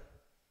 Yeah.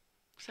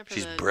 Except for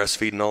she's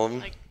breastfeeding all of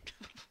them? Like...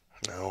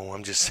 No,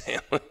 I'm just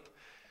saying.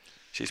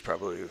 She's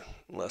probably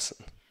less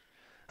than...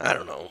 I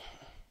don't know.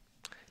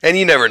 And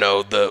you never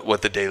know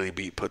what the Daily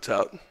Beat puts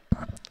out.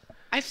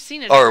 I've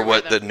seen it or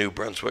what the New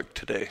Brunswick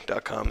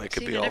Today.com. It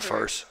could be all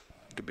farce.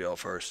 It could be all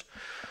farce.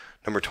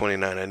 Number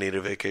 29, I need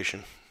a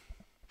vacation.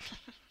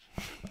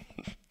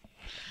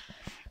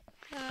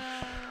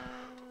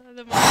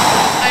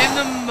 I am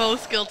the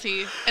most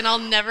guilty, and I'll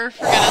never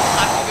forget us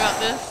talking about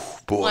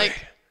this. Boy.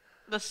 Like,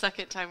 the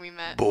second time we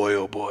met. Boy,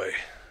 oh boy.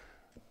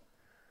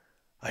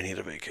 I need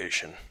a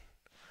vacation.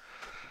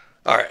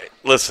 All right,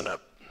 listen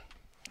up.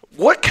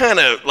 What kind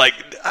of,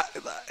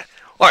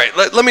 all right,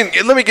 let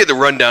me get the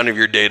rundown of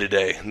your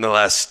day-to-day in the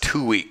last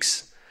 2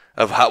 weeks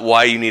of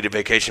why you need a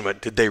vacation.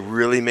 But did they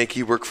really make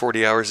you work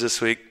 40 hours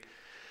this week?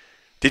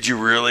 Did you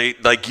really?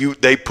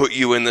 They put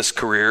you in this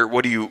career.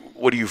 What are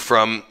you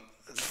from?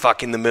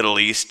 Fucking the Middle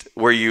East,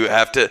 where you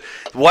have to.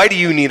 Why do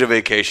you need a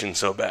vacation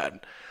so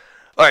bad?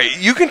 All right,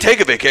 you can take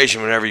a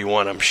vacation whenever you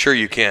want. I'm sure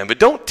you can, but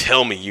don't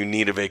tell me you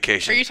need a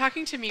vacation. Are you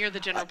talking to me or the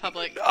general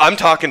public? I'm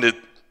talking to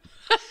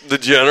the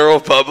general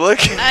public.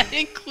 That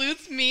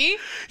includes me?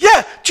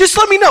 Yeah, just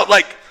let me know.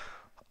 Like,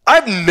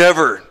 I've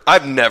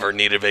never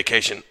needed a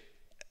vacation.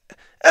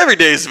 Every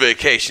day is a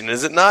vacation,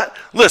 is it not?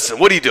 Listen,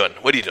 what are you doing?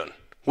 What are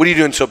you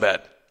doing so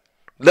bad?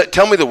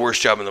 Tell me the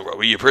worst job in the world.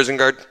 Were you a prison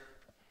guard?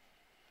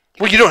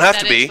 Well, you don't have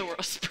to be.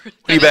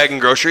 Are you bagging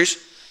groceries?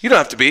 You don't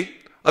have to be.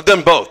 I've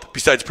done both,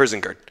 besides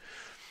prison guard.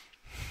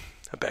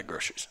 I bag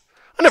groceries.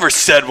 I never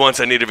said once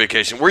I need a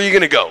vacation. Where are you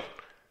going to go?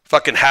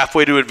 Fucking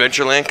halfway to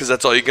Adventureland because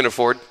that's all you can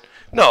afford?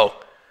 No.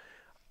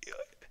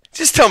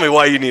 Just tell me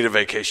why you need a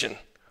vacation.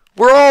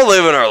 We're all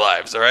living our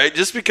lives, all right?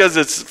 Just because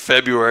it's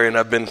February and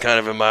I've been kind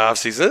of in my off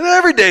season,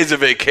 every day is a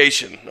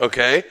vacation,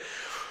 okay?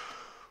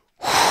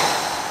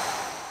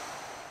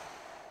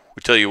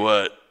 We tell you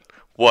what?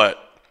 What?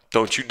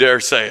 Don't you dare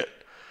say it.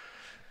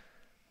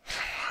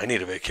 I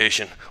need a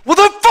vacation. Well,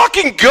 then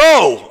fucking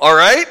go, all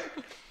right?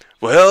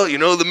 Well,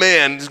 the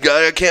man, this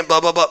guy, I can't, blah,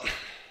 blah, blah.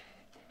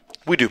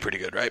 We do pretty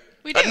good, right?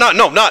 We do.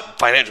 Not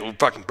financial. We're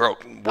fucking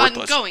broke,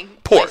 worthless, going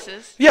poor.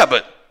 places. Yeah,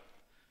 but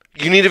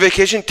you need a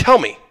vacation? Tell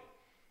me,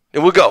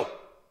 and we'll go.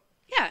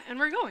 Yeah, and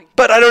we're going.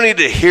 But I don't need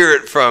to hear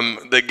it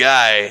from the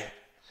guy,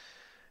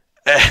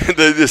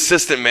 the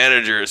assistant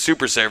manager at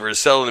Super Saver is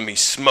selling me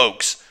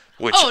smokes,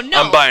 which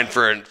I'm buying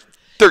for a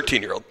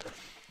 13-year-old.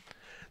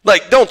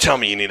 Like, don't tell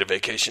me you need a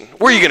vacation.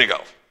 Where are you going to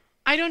go?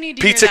 I don't need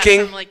to Pizza hear that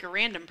King? from like a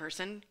random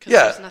person because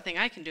there's nothing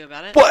I can do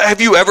about it. Well,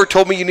 have you ever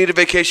told me you need a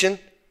vacation?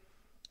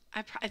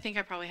 I think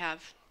I probably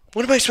have.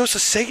 What am I supposed to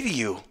say to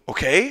you?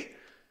 Okay?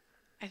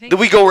 I think. Then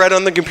we go right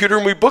on the computer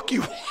and we book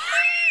you.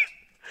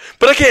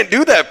 But I can't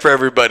do that for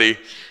everybody.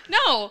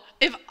 No,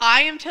 if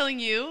I am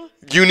telling you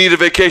you need a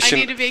vacation,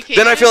 I need a vacation,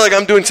 then I feel like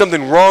I'm doing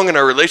something wrong in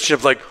our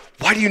relationship. Like,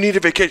 why do you need a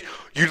vacation?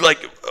 You like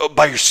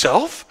by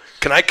yourself?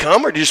 Can I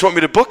come, or do you just want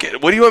me to book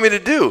it? What do you want me to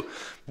do?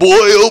 Boy,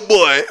 oh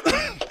boy.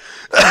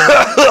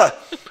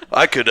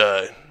 I could.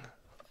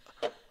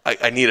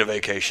 I need a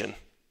vacation.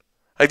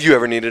 Have you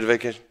ever needed a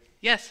vacation?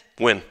 Yes.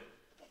 When?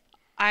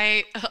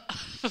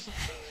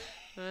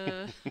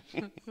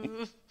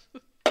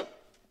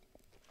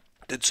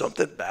 Did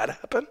something bad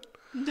happen?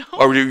 No.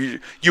 Or you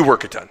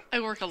work a ton? I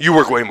work a lot. You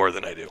work way more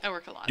than I do. I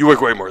work a lot. You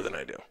work way more than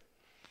I do.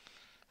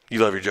 You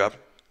love your job?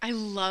 I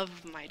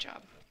love my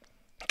job.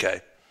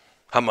 Okay.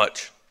 How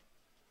much?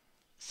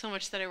 So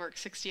much that I work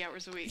 60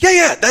 hours a week.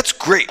 Yeah, that's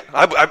great.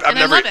 I've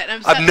never, I love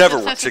it. I've never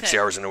worked 60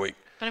 hours in a week.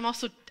 But I'm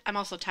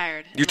also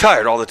tired. You're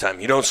tired all the time.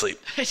 You don't sleep.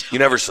 You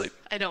never sleep.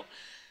 I don't.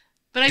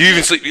 But do you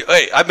even sleep?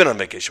 Hey, I've been on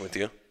vacation with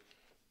you.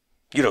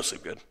 You don't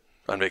sleep good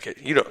on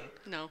vacation. You don't.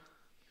 No.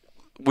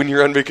 When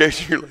you're on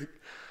vacation, you're like,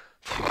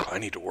 I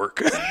need to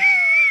work.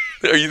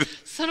 Are you?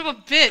 Son of a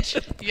bitch.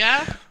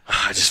 Yeah.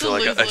 I just feel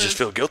like I just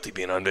feel guilty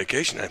being on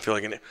vacation. I feel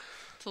like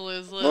to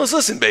lose. Well,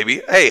 listen,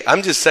 baby. Hey,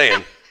 I'm just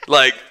saying.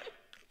 Like,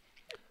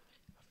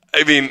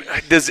 I mean,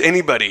 does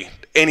anybody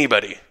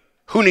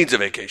who needs a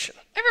vacation?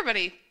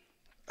 Everybody.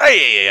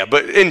 Yeah.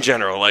 But in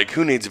general, like,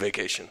 who needs a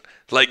vacation?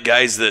 Like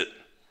guys that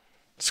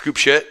scoop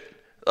shit?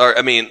 Or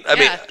I mean,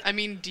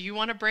 do you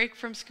want a break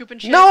from scooping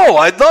shit? No,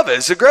 I'd love it.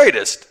 It's the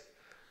greatest.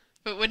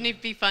 But wouldn't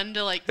it be fun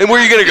to like? And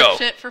where are you gonna go?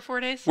 Shit for 4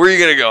 days. Where are you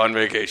gonna go on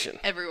vacation?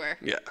 Everywhere.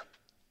 Yeah.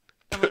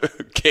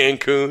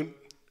 Cancun.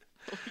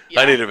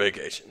 Yeah. I need a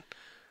vacation.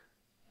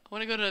 I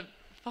want to go to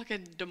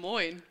fucking Des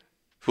Moines.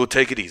 We'll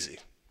take it easy.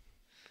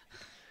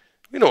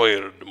 We don't want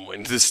to go to Des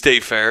Moines. The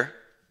State Fair.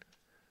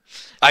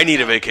 I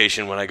need a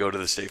vacation when I go to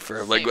the State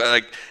Fair.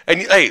 And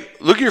hey,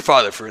 look at your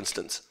father, for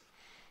instance.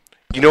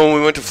 You know when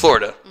we went to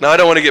Florida? Now, I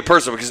don't want to get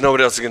personal because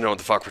nobody else is going to know what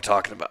the fuck we're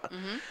talking about.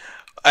 Mm-hmm.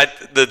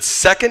 At the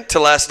second to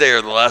last day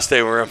or the last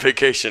day we were on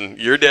vacation,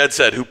 your dad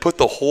said, who put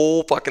the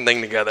whole fucking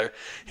thing together,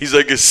 he's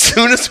like, as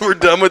soon as we're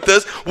done with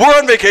this, we're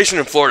on vacation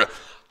in Florida.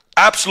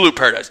 Absolute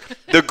paradise.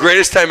 The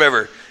greatest time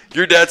ever.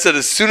 Your dad said,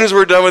 as soon as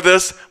we're done with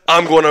this,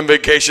 I'm going on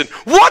vacation.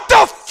 What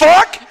the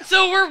fuck?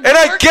 So we're and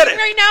I get it.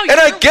 Right now. And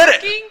I get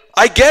it.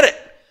 I get it.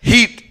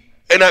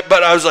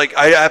 But I was like,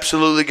 I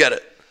absolutely get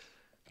it.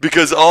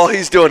 Because all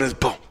he's doing is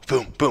boom,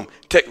 boom, boom.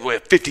 We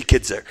have 50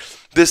 kids there.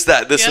 This,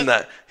 and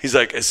that. He's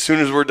like, as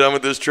soon as we're done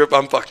with this trip,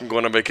 I'm fucking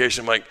going on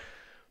vacation. I'm like,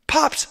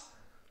 Pops,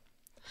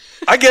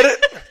 I get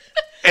it.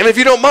 And if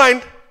you don't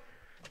mind,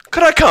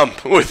 could I come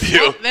with you?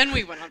 Well, then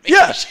we went on vacation.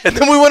 Yeah, and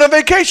then we went on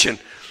vacation.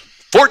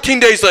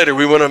 14 days later,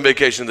 we went on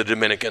vacation to the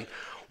Dominican.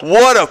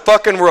 What a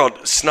fucking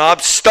world.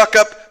 Snobs, stuck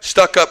up.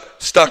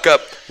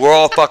 We're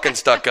all fucking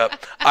stuck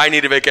up. I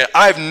need a vacation.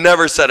 I've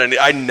never said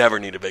I never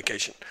need a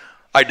vacation.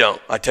 I don't.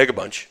 I take a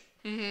bunch.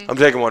 Mm-hmm. I'm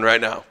taking one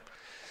right now.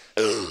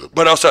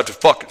 But I also have to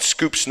fucking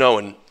scoop snow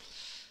in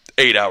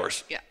 8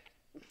 hours. Yeah.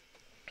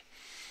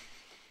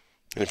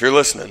 And if you're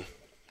listening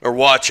or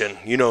watching,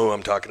 you know who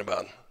I'm talking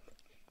about.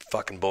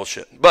 Fucking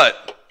bullshit.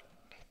 But,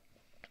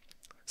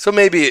 so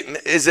maybe,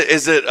 is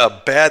it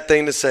a bad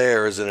thing to say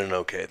or is it an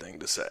okay thing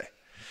to say?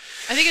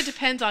 I think it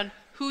depends on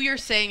who you're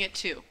saying it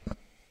to.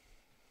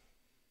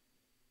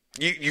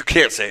 You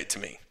can't say it to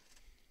me.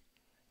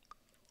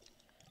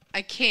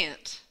 I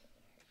can't.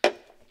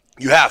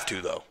 You have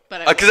to, though.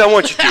 Because I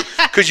want you to.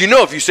 Because you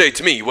know if you say it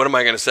to me, what am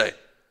I going to say?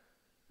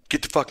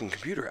 Get the fucking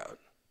computer out.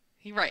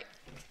 You're right.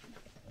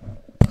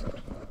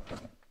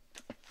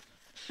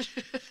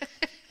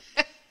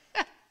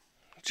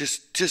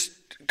 Just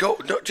go.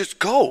 No, just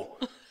go.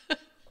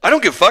 I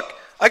don't give a fuck.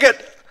 I got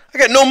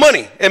no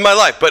money in my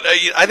life, but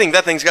I think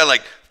that thing's got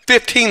like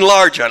 15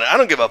 large on it. I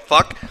don't give a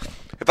fuck.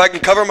 If I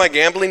can cover my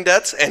gambling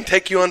debts and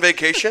take you on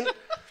vacation,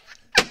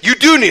 you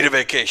do need a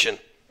vacation.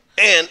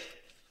 And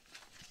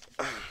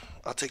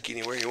I'll take you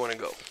anywhere you want to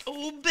go.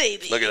 Oh,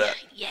 baby. Look at that.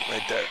 Yeah.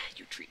 Right there.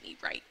 You treat me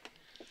right.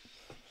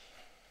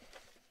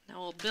 Now,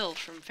 old Bill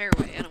from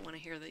Fairway, I don't want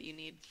to hear that you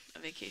need a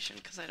vacation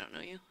because I don't know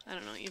you. I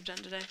don't know what you've done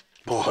today.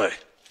 Boy.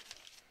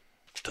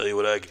 Tell you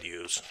what I could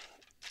use.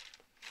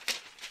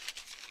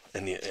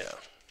 And yeah.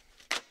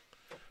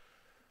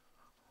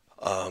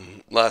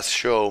 Last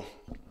show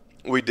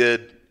we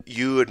did,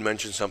 you had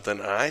mentioned something,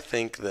 and I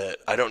think that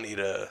I don't need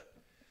a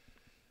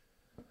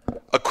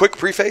quick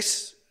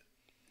preface.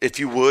 if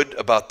you would,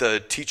 about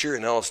the teacher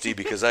and LSD,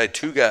 because I had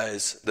two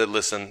guys that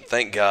listen.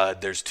 Thank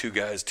God there's two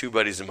guys, two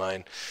buddies of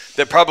mine,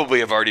 that probably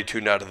have already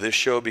tuned out of this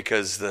show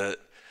because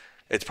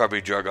it's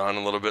probably drug on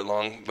a little bit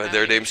long. But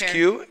their name's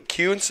Q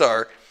and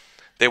Sar.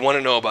 They want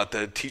to know about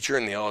the teacher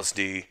and the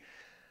LSD.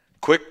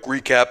 Quick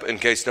recap in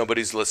case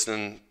nobody's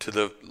listening to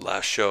the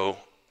last show.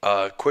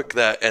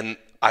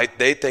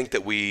 They think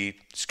that we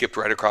skipped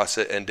right across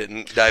it and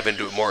didn't dive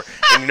into it more.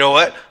 And you know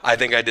what? I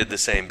think I did the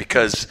same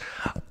because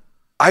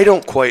I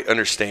don't quite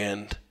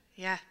understand.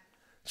 Yeah.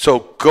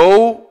 So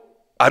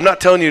I'm not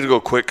telling you to go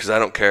quick because I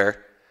don't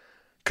care.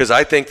 Because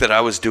I think that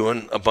I was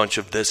doing a bunch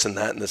of this and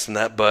that and this and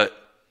that. But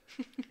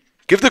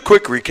give the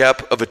quick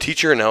recap of a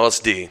teacher and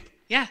LSD.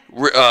 Yeah.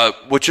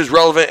 Which is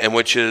relevant and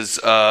which is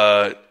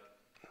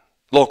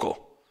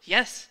local.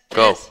 Yes.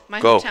 Go.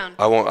 My Go. hometown.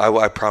 I won't.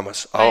 I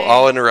promise.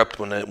 I'll interrupt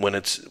when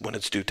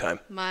it's due time.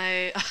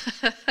 My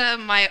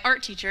my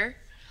art teacher.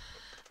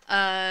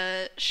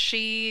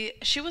 She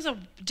was a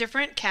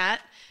different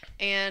cat,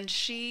 and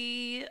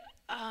she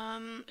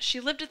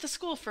lived at the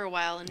school for a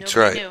while, and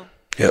nobody knew.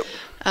 Yep.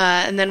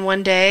 And then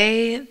one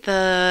day,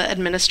 the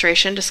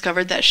administration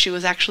discovered that she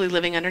was actually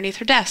living underneath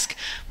her desk,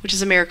 which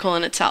is a miracle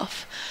in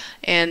itself.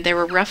 And there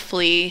were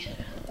roughly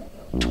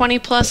 20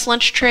 plus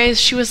lunch trays.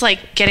 She was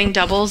like getting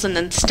doubles and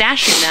then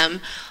stashing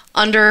them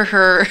under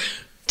her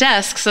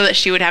desk so that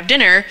she would have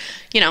dinner,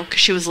 because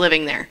she was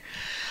living there.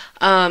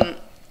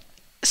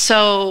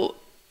 So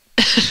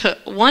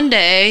one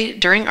day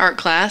during art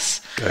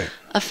class,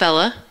 a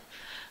fella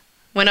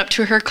went up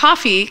to her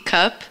coffee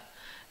cup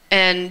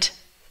and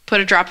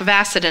put a drop of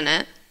acid in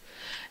it,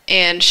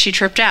 and she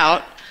tripped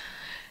out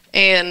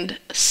and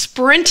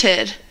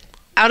sprinted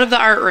out of the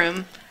art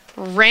room,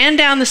 ran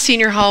down the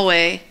senior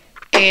hallway,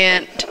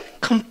 and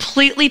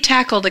completely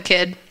tackled a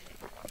kid,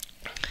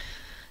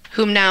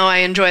 whom now I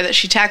enjoy that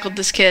she tackled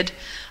this kid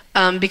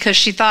because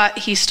she thought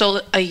he stole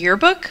a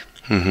yearbook.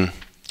 Mm-hmm.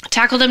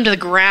 Tackled him to the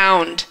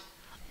ground.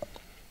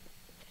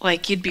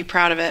 Like, you'd be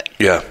proud of it.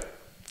 Yeah.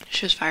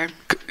 She was fired.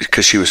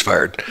 Because she was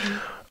fired.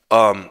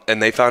 Mm-hmm.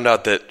 And they found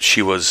out that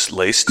she was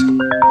laced.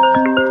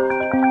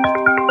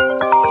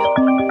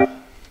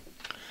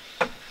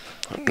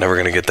 Never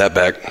going to get that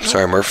back. Nope.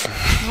 Sorry, Murph.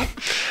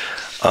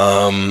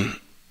 Nope.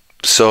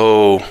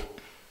 So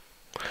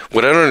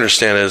what I don't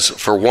understand is,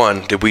 for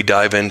one, did we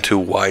dive into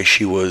why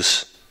she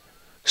was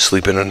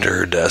sleeping under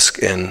her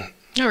desk and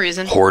no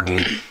reason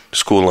hoarding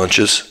school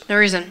lunches? No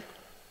reason.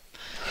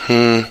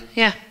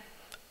 Yeah.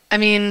 I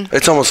mean,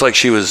 it's almost like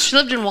she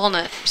lived in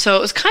Walnut, so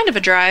it was kind of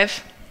a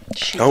drive.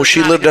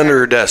 She lived under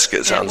her desk,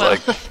 it sounds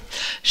like.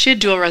 She had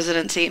dual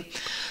residency.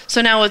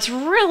 So now what's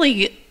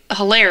really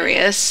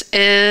hilarious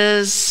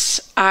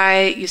is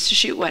I used to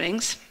shoot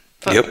weddings.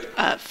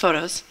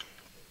 Photos.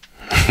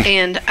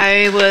 And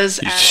I was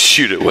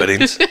shoot at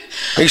weddings.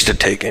 I used to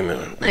take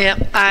him. Yeah,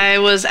 I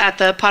was at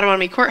the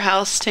Potawatomi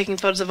Courthouse taking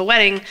photos of a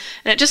wedding,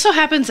 and it just so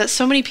happens that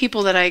so many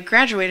people that I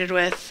graduated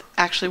with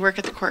actually work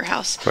at the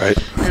courthouse. Right.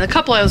 And the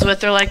couple I was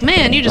with, they're like,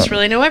 "Man, you just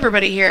really know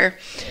everybody here."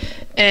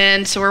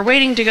 And so we're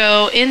waiting to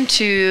go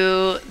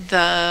into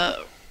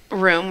the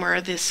room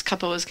where this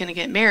couple was going to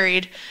get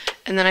married,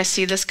 and then I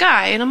see this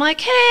guy, and I'm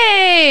like,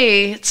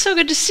 "Hey, it's so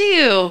good to see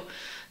you.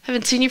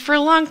 Haven't seen you for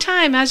a long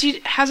time. How's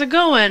it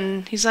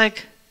going?" He's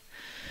like,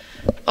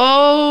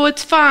 "Oh,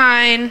 it's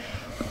fine."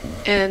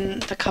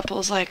 And the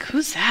couple's like,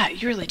 "Who's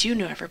that? You really do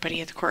know everybody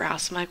at the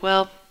courthouse." I'm like,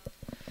 "Well,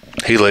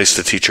 he laced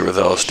the teacher with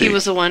LSD." He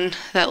was the one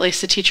that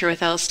laced the teacher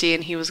with LSD,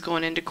 and he was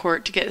going into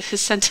court to get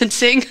his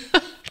sentencing.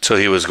 So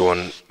he was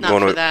going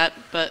for that,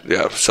 but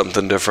yeah,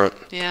 something different.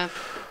 Yeah.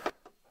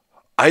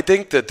 I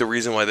think that the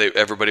reason why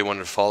everybody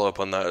wanted to follow up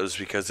on that was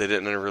because they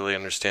didn't really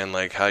understand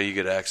like how you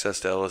get access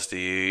to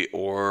LSD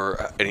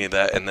or any of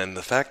that, and then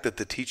the fact that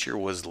the teacher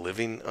was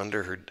living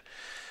under her.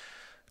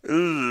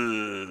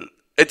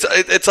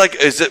 It's like,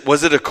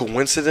 was it a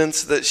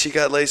coincidence that she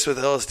got laced with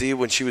LSD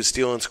when she was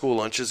stealing school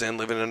lunches and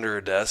living under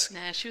her desk?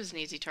 Nah, she was an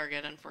easy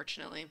target,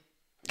 unfortunately.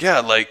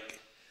 Yeah,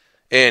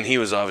 and he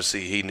was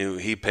obviously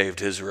he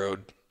paved his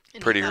road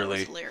pretty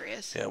early. It was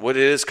hilarious. Yeah, what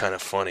it is kind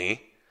of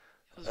funny.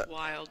 It was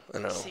wild. I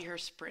know. To see her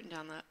sprinting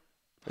down that.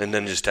 And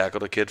then just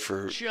tackled a kid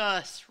for.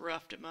 Just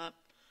roughed him up.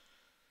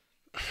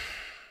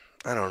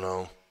 I don't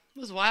know. It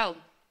was wild.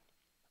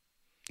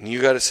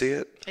 You got to see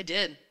it? I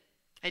did.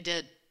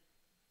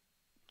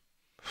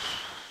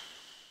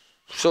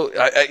 So,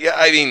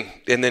 I mean,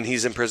 and then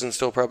he's in prison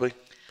still, probably?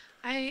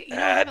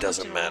 It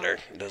doesn't matter.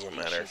 It doesn't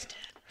matter.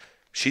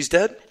 She's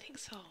dead? I think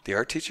so. The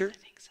art teacher? I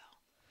think so.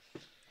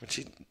 But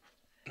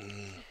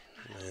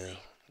yeah.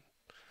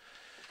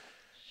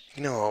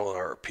 You know how all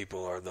art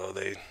people are, though.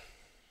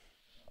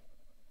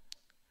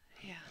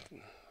 Yeah.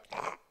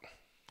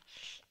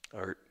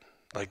 Art.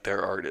 Like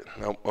their art.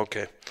 No,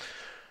 okay.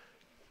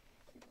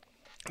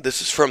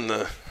 This is from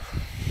the...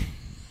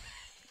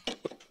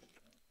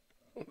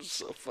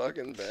 so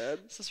fucking bad.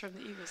 This is from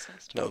the Eagles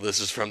Fest. No, this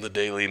is from the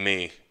Daily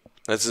Me.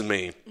 This is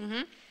me.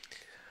 Mm-hmm.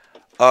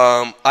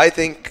 I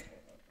think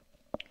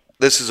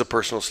this is a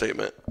personal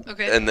statement.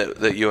 Okay. And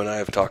that you and I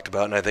have talked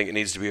about, and I think it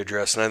needs to be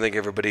addressed. And I think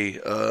everybody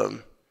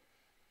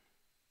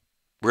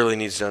really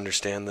needs to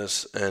understand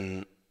this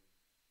and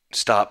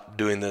stop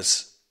doing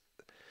this.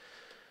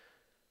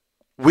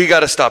 We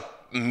got to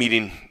stop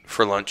meeting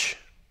for lunch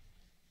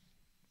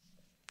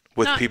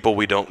with people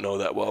we don't know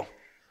that well.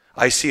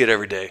 I see it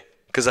every day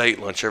because I eat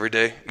lunch every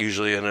day,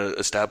 usually in an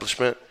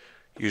establishment.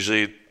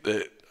 Usually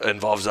it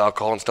involves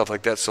alcohol and stuff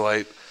like that.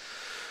 So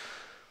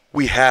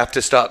we have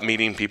to stop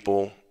meeting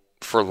people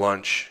for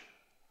lunch.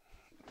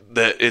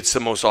 That it's the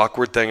most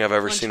awkward thing I've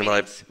ever seen in my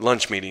life.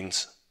 Lunch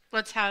meetings.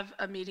 Let's have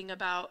a meeting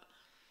about.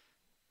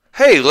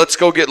 Hey, let's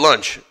go get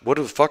lunch. What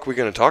the fuck are we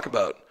going to talk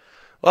about?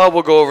 Well,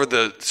 we'll go over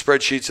the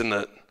spreadsheets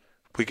and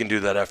we can do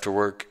that after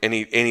work.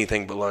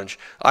 Anything but lunch.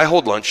 I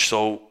hold lunch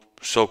so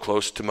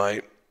close to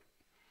my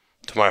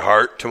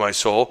heart, to my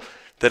soul,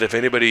 that if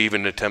anybody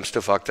even attempts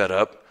to fuck that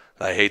up,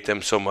 I hate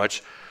them so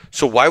much.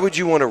 So why would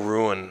you want to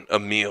ruin a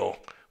meal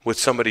with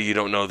somebody you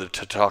don't know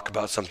to talk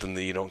about something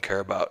that you don't care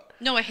about?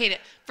 No, I hate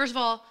it. First of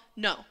all,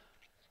 no.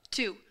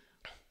 2,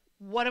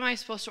 what am I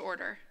supposed to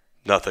order?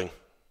 Nothing.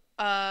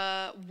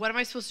 What am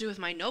I supposed to do with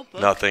my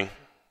notebook? Nothing.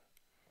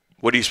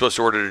 What are you supposed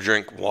to order to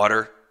drink?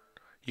 Water?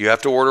 You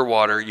have to order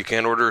water. You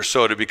can't order a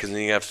soda because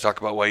then you have to talk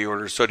about why you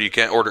order a soda. You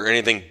can't order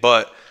anything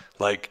but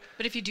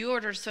But if you do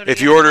order a soda,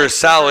 if you order a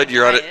salad,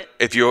 you're on it.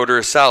 If you order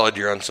a salad,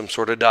 you're on some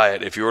sort of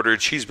diet. If you order a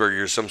cheeseburger,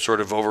 you're some sort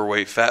of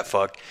overweight fat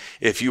fuck.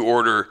 If you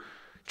order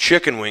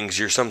chicken wings,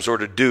 you're some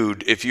sort of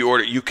dude.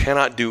 You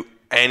cannot do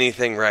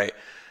anything right.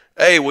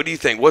 Hey, what do you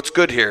think? What's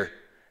good here?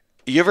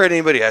 You ever had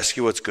anybody ask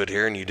you what's good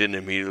here and you didn't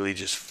immediately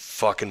just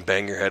fucking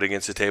bang your head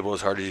against the table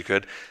as hard as you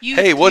could?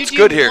 Hey, what's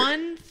good here?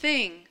 One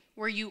thing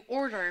where you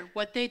order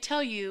what they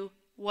tell you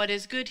what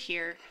is good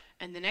here,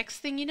 and the next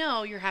thing you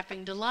know, you're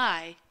having to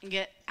lie and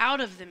get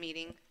out of the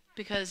meeting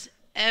because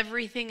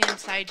everything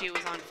inside you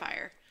is on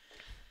fire.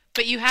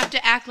 But you have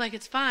to act like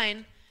it's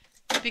fine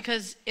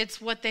because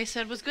it's what they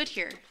said was good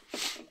here.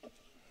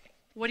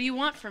 What do you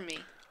want from me?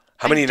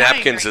 How many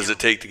napkins does it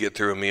take to get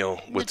through a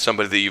meal with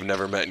somebody that you've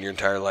never met in your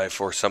entire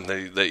life or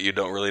somebody that you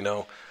don't really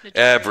know?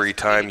 Every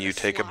time you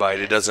take a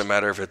bite, it doesn't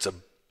matter if it's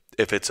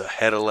a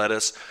head of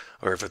lettuce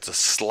or if it's a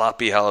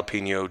sloppy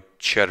jalapeno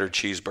cheddar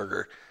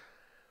cheeseburger.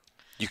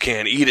 You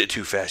can't eat it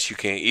too fast. You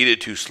can't eat it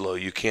too slow.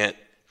 You can't.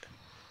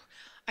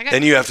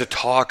 Then you have to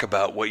talk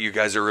about what you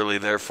guys are really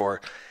there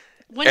for.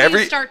 When do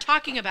you start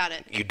talking about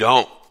it? You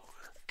don't.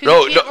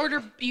 No, you can't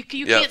order. You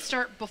can't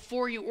start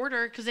before you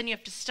order because then you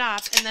have to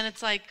stop, and then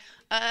it's like,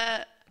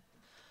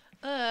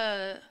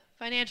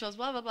 financials,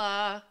 blah blah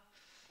blah.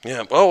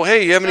 Yeah. Oh,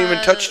 hey, you haven't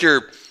even touched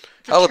your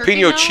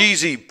jalapeno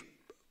cheesy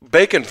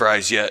bacon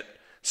fries yet,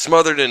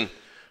 smothered in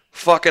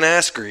fucking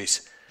ass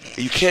grease.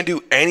 You can't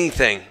do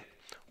anything.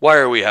 Why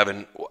are we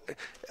having?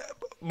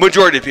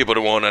 Majority of people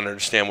won't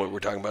understand what we're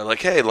talking about.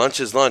 Like, hey, lunch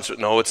is lunch.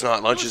 No, it's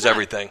not. Lunch is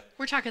everything.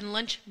 We're talking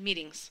lunch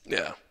meetings.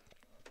 Yeah.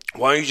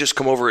 Why don't you just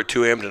come over at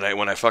 2 a.m. tonight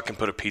when I fucking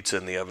put a pizza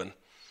in the oven?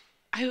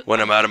 When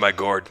I'm out of my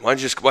gourd.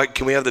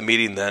 Can we have the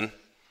meeting then?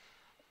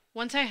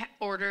 Once I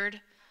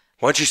ordered.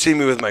 Why don't you see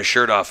me with my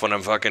shirt off when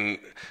I'm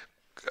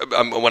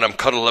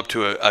cuddled up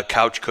to a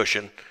couch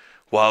cushion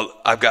while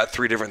I've got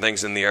 3 different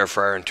things in the air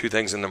fryer and 2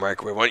 things in the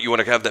microwave? You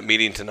want to have that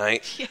meeting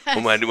tonight? Yes.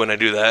 When I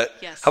do that?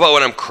 Yes. How about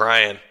when I'm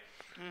crying?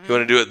 Mm-hmm. You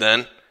want to do it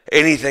then?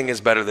 Anything is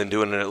better than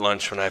doing it at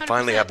lunch when I 100%.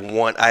 Finally have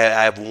I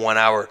have 1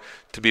 hour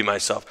to be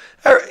myself.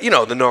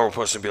 The normal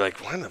person would be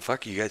like, "Why the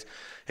fuck are you guys?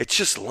 It's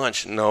just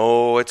lunch."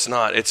 No, it's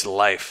not. It's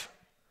life.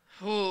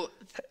 I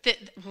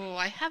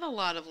have a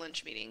lot of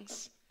lunch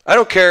meetings. I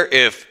don't care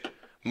if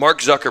Mark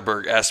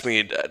Zuckerberg asked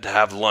me to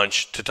have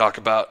lunch to talk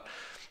about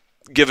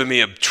giving me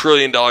 $1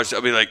 trillion.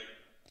 I'll be like,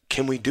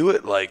 can we do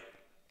it like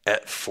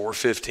at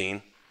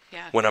 4:15?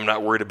 Yeah. When I'm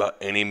not worried about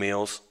any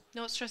meals.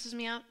 No, it stresses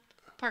me out.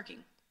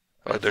 Parking.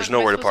 There's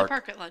nowhere to park.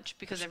 Park at lunch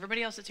because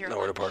everybody else is here.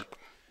 Nowhere to park.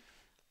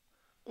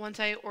 Once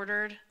I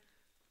ordered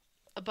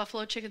a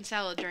buffalo chicken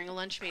salad during a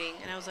lunch meeting,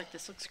 and I was like,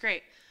 this looks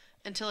great.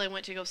 Until I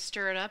went to go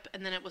stir it up,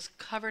 and then it was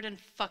covered in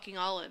fucking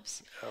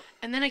olives. Yep.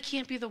 And then I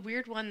can't be the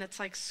weird one that's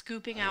like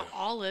scooping out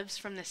olives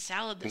from the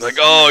salad. Like,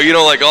 oh, you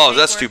don't like olives?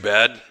 That's too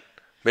bad.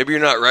 Maybe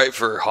you're not right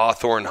for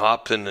Hawthorne,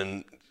 Hopton,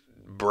 and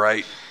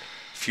Bright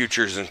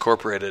Futures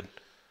Incorporated.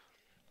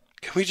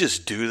 Can we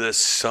just do this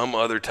some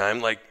other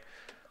time? Like,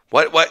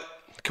 what?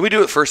 Can we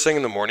do it first thing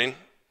in the morning?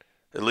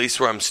 At least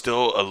where I'm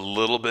still a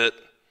little bit...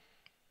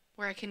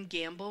 Where I can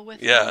gamble with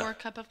one more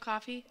cup of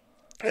coffee?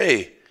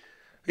 Hey.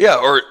 Yeah,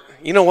 or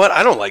you know what?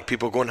 I don't like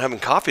people going and having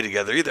coffee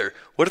together either.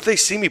 What if they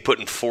see me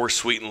putting 4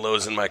 sweet and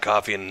lows in my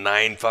coffee and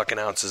 9 fucking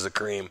ounces of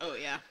cream? Oh,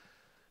 yeah.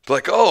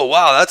 Like, oh,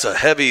 wow,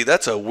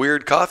 that's a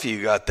weird coffee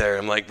you got there.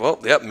 I'm like, well,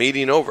 yep,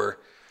 meeting over.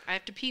 I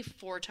have to pee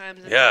 4 times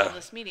in the middle of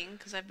this meeting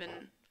because I've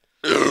been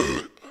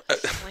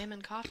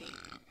slamming coffee.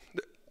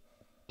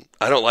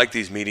 I don't like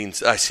these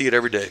meetings. I see it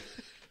every day.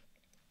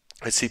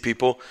 I see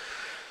people.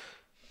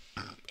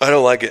 I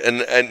don't like it.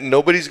 And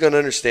nobody's going to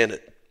understand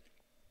it.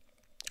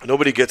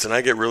 Nobody gets it. And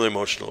I get really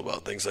emotional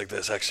about things like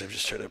this. Actually, I'm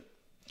just trying to.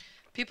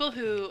 People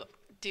who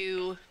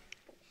do.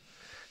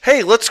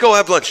 Hey, let's go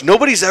have lunch.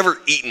 Nobody's ever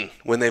eaten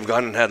when they've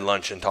gone and had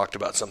lunch and talked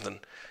about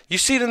something. You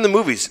see it in the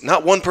movies.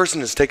 Not one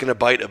person has taken a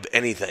bite of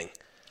anything.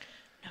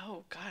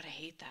 No, God.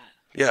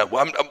 Yeah.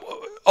 Well,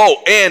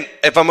 and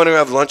if I'm going to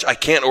have lunch, I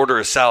can't order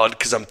a salad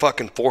because I'm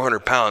fucking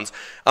 400 pounds.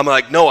 I'm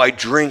like, no, I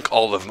drink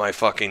all of my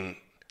fucking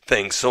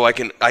things, so I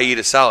eat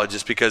a salad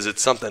just because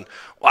it's something.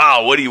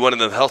 Wow, what are you, one of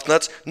them health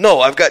nuts? No,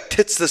 I've got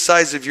tits the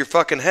size of your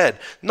fucking head.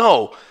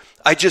 No,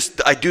 I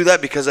do that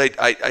because I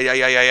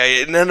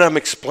and then I'm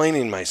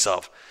explaining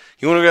myself.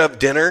 You want to go have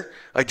dinner?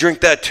 I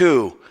drink that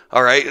too.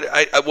 All right.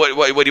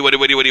 What do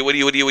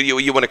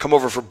you want to come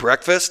over for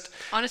breakfast?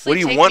 Honestly, what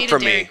do you take want me to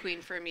from Dairy me?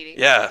 Queen for a meeting.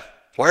 Yeah.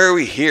 Why are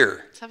we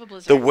here? Let's have a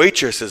blizzard. The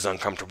waitress is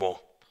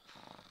uncomfortable.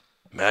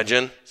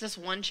 Imagine. Is this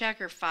 1 check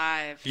or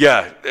 5?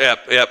 Yeah.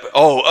 Yep.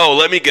 Oh,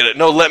 let me get it.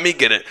 No, let me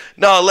get it.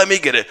 No, let me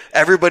get it.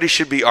 Everybody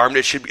should be armed.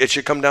 It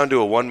should come down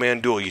to a one-man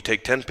duel. You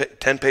take 10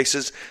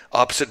 paces,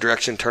 opposite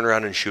direction, turn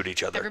around and shoot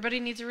each other. Everybody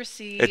needs a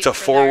receipt. It's a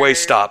four-way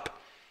stop.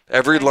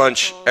 Every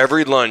lunch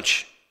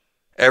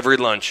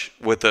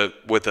with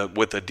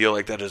a deal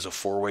like that is a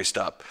four-way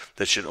stop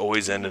that should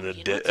always end in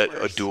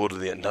a duel to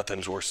the end.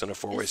 Nothing's worse than a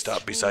four-way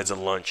stop besides a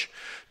lunch.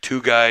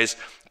 2 guys,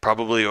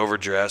 probably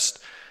overdressed,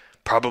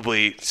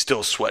 probably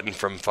still sweating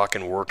from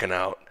fucking working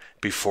out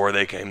before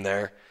they came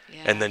there,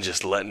 and then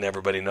just letting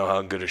everybody know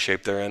how good a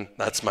shape they're in.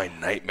 That's my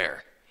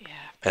nightmare. Yeah.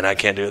 And I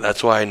can't do it.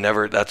 That's why I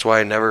never got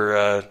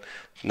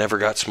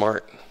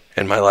smart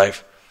in my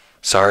life.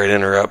 Sorry to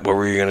interrupt. What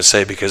were you going to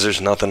say? Because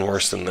there's nothing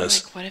worse than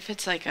this. Like, what if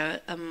it's like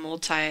a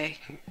multi...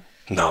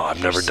 No,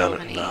 I've never done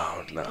it.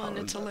 No,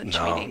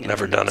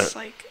 never done it.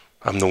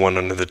 I'm the one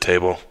under the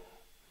table,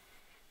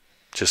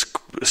 just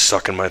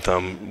sucking my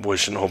thumb,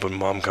 hoping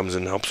mom comes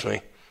in and helps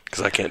me,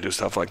 because I can't do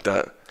stuff like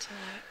that.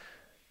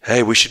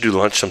 Hey, we should do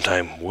lunch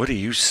sometime. What are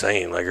you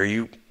saying? Like, are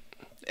you...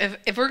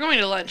 If we're going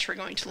to lunch, we're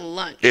going to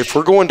lunch. If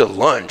we're going to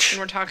lunch...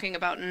 And we're talking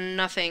about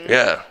nothing...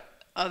 Yeah.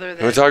 Other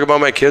than... We're talking about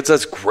my kids?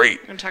 That's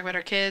great. We're going to talk about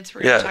our kids.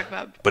 We're going to talk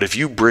about... But if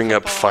you bring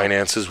football. up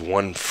finances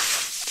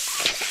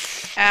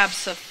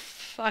Absolutely.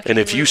 And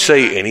if you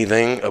say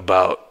anything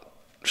about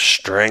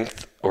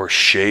strength or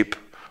shape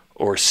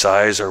or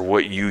size or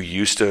what you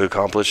used to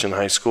accomplish in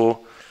high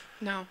school...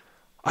 No.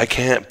 I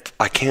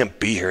can't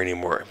be here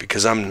anymore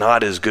because I'm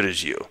not as good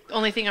as you. The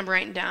only thing I'm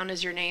writing down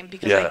is your name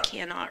because I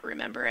cannot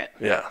remember it.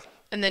 Yeah.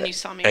 And then you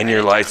saw me. And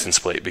your license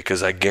plate,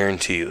 because I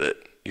guarantee that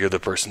you're the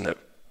person that...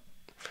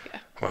 Yeah.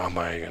 Well, am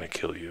I going to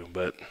kill you?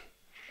 But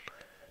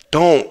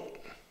don't.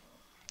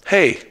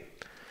 Hey.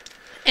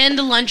 End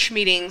lunch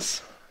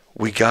meetings.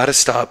 We got to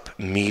stop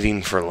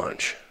meeting for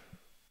lunch.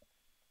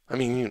 I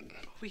mean,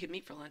 we could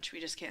meet for lunch. We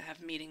just can't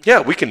have meetings.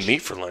 Yeah, we can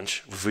meet for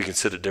lunch if we can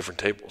sit at different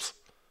tables.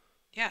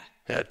 Yeah.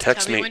 Yeah,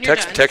 text me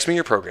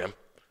your program,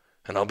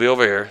 and I'll be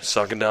over here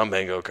sucking down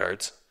mango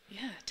cards.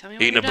 Yeah, tell me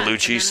when eating you're a blue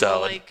cheese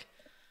salad. We'll,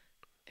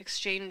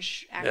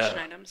 exchange action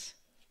items.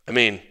 I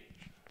mean,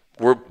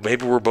 we're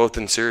both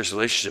in serious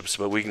relationships,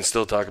 but we can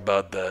still talk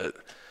about the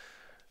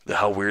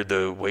how weird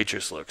the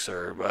waitress looks,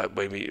 or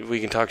maybe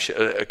we can talk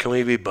shit. Can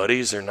we be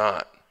buddies or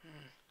not?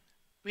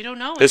 We don't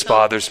know. This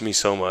bothers me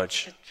so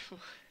much.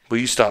 Will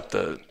you stop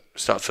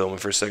filming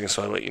for a second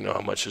so I let you know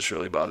how much this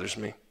really bothers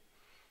me?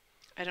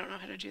 I don't know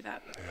how to do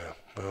that. Yeah,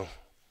 well,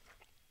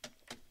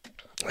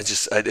 it's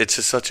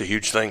just such a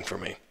huge thing for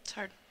me. It's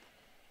hard.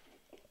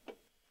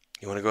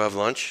 You want to go have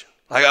lunch?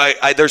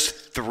 There's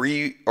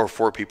 3 or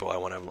 4 people I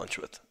want to have lunch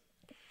with.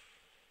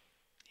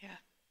 Yeah.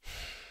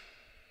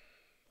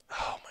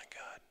 Oh my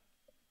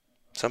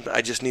God.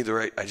 I just need the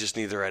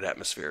right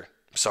atmosphere.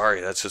 I'm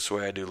sorry, that's just the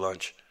way I do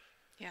lunch.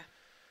 Yeah.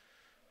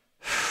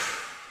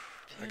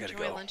 I gotta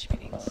enjoy go. Lunch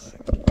meetings.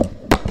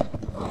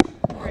 All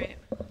right.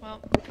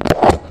 Well.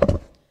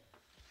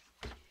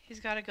 He's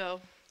got to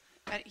go.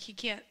 He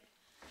can't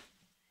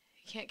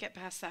get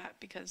past that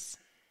because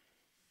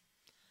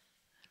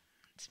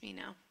it's me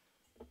now.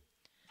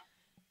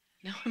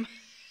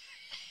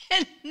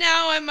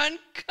 Now I'm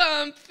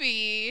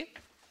uncomfy.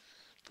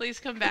 Please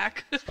come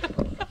back.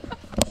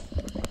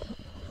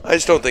 I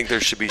just don't think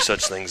there should be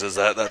such things as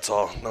that. That's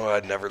all. No,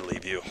 I'd never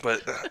leave you.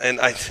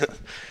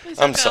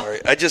 I'm sorry.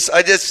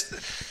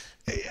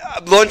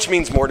 Lunch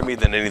means more to me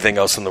than anything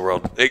else in the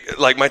world.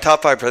 Like my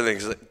top 5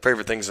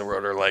 favorite things in the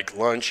world are like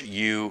lunch,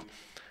 you,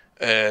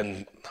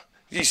 and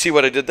you see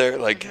what I did there?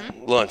 Like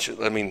lunch.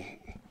 I mean.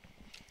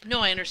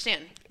 No, I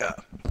understand. Yeah.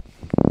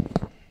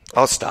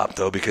 I'll stop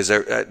though because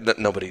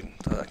nobody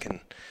can.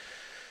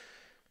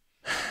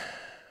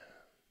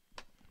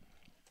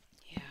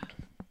 Yeah.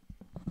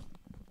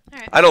 All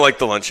right. I don't like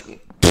the lunch.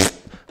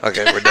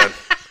 Okay, we're done.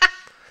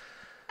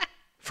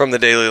 From the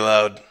Daily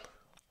Loud.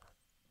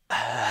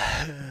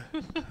 Am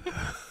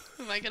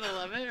I going to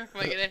love it or am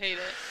I going to hate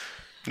it?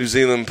 New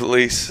Zealand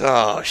police.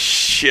 Oh,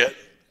 shit.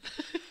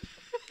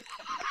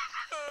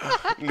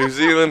 New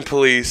Zealand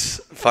police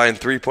find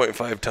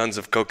 3.5 tons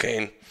of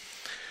cocaine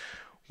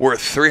worth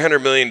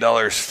 $300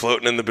 million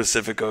floating in the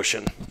Pacific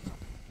Ocean.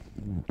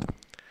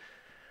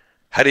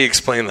 How do you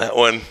explain that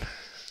one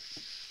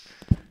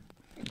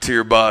to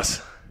your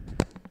boss?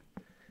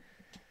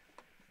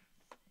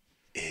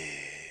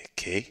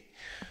 Okay.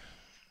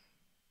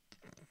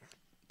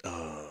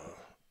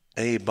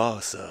 Hey,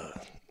 boss,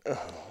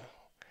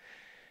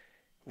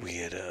 we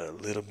had a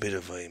little bit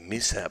of a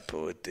mishap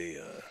with the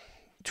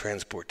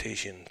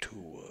transportation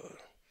to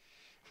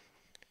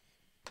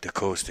the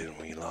coast, and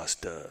we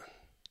lost.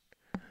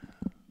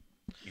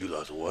 You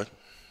lost what?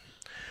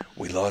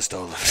 We lost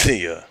all of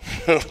the.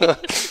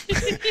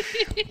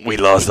 We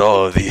lost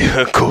all of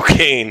the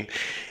cocaine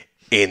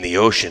in the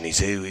ocean. He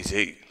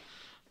said,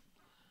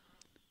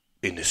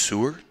 in the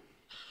sewer,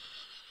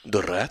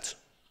 the rats.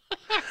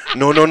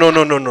 No.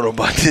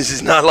 But this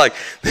is not like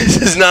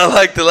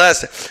the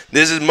last time.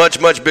 This is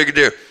much bigger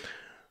deal.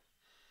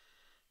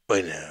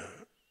 But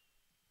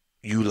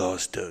you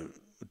lost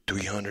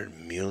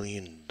 $300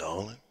 million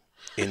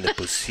in the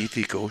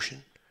Pacific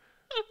Ocean,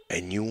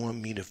 and you want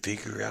me to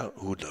figure out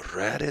who the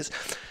rat is?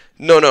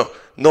 No,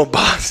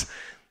 boss.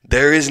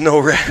 There is no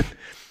rat.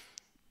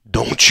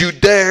 Don't you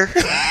dare.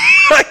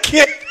 I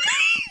can't.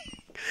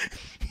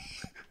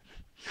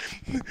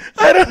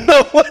 I don't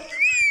know what.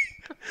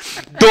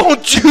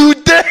 Don't you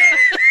dare.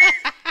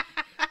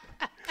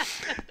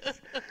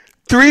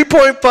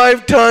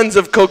 3.5 tons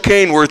of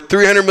cocaine worth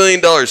 $300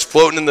 million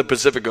floating in the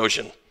Pacific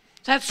Ocean.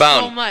 That's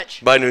found so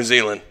much. by New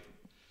Zealand.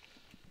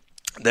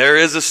 There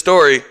is a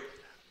story.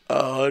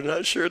 Oh, I'm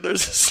not sure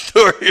there's a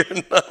story or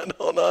not.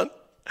 Hold on.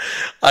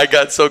 I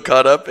got so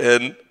caught up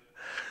in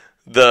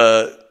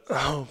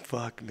oh,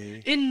 fuck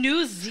me. In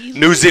New Zealand?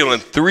 New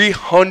Zealand,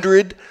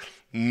 $300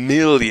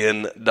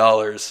 million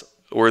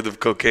worth of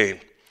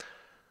cocaine.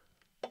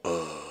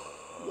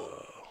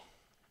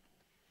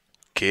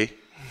 Okay.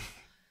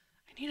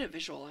 I need a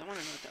visual. I want to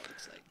know what that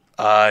looks like.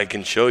 I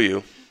can show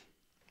you.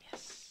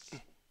 Yes.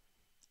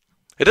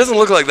 It doesn't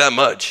look like that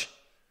much,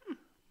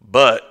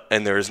 but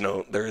there's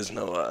no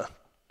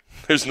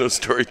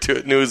story to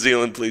it. New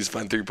Zealand police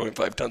find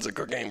 3.5 tons of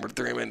cocaine worth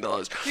 $3 million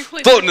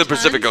floating in the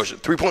Pacific Ocean.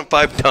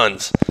 3.5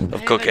 tons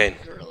of cocaine. I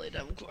have a really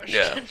dumb question.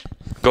 Yeah.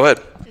 Go ahead.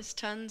 Is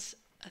tons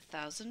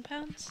 1,000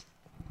 pounds?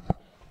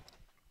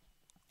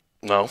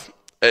 No.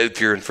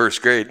 If you're in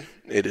first grade,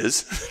 it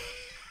is.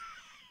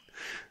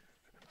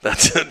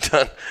 That's a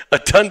ton. A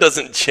ton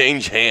doesn't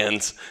change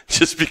hands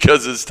just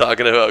because it's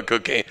talking about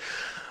cocaine.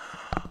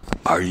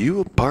 Are you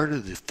a part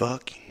of the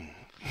fucking...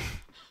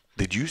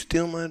 Did you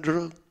steal my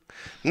drug?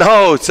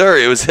 No,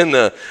 sorry. It was in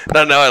the...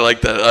 Now I like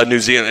that. New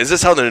Zealand. Is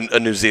this how a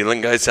New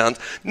Zealand guy sounds?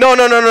 No.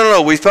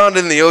 We found it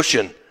in the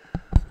ocean.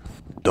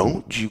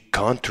 Don't you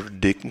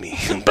contradict me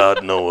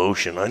about no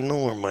ocean. I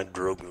know where my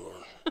drugs are.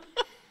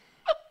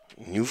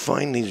 You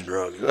find these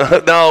drugs.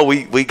 No,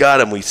 we got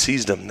them. We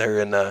seized them.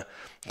 They're in our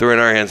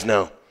hands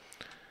now.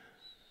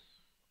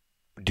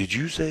 Did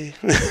you say?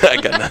 I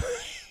got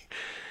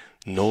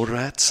no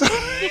rats?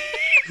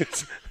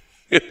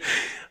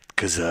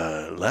 Because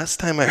last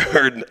time I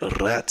heard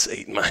rats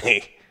ate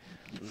my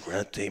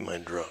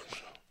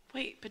drugs.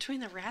 Wait,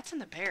 between the rats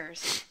and the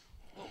bears?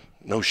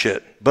 No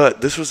shit. But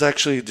this was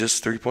actually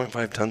just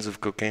 3.5 tons of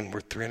cocaine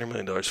worth $300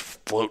 million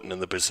floating in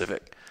the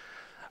Pacific.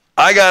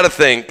 I got to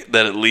think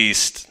that at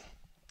least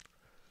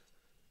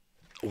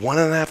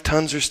 1.5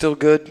 tons are still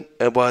good,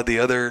 and while the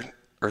other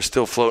are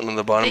still floating on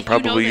the bottom,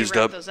 probably used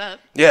up. Those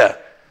up. Yeah.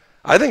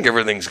 I think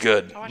everything's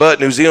good. But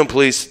New Zealand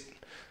police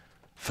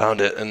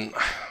found it, and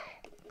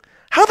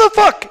how the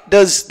fuck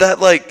does that,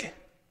 like...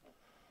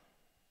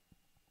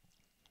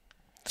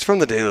 It's from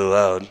the Daily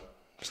Loud,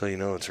 so you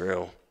know it's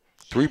real.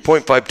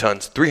 3.5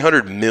 tons,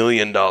 $300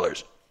 million.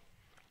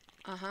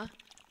 Uh-huh.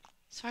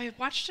 So I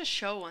watched a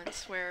show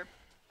once where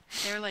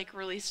they're, like,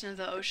 released into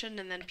the ocean,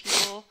 and then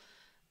people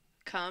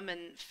come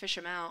and fish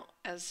them out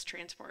as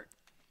transport.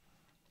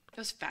 It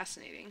was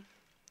fascinating.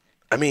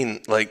 I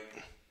mean, like...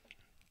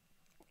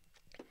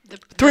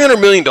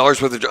 $300 million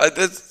worth of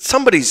drugs.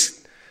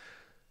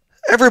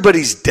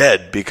 Everybody's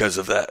dead because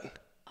of that.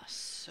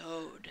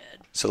 So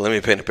dead. So let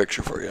me paint a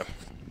picture for you.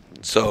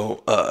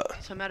 So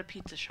I'm at a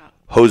pizza shop.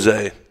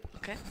 Jose.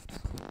 Okay.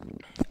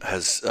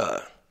 Has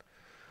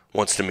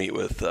wants to meet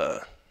with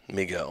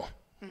Miguel,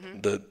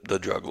 the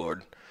drug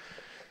lord,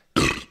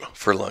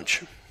 for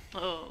lunch.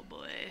 Oh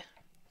boy.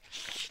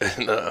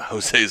 And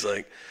Jose's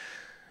like,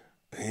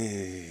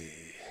 hey,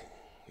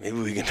 maybe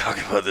we can talk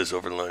about this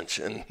over lunch.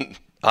 And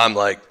I'm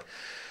like,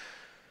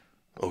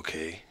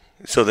 okay.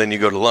 So then you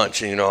go to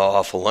lunch, and you know how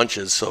awful lunch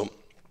is. So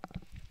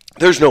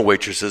there's no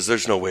waitresses,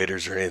 there's no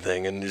waiters or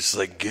anything, and it's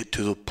like, get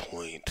to the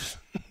point.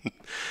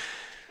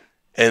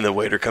 And the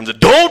waiter comes in,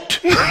 don't!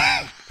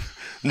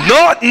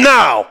 Not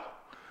now!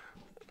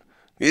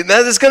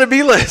 That is going to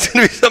be like, it's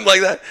going to be something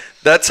like that.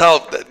 That's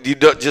how, you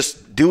don't,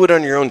 just do it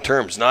on your own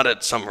terms, not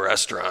at some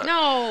restaurant.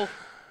 No.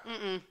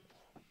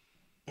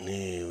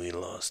 Yeah, we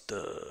lost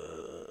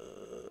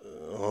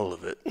all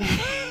of it.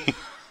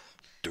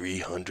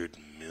 300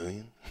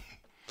 million?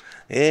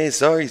 Hey,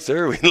 sorry,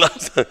 sir, we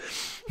lost.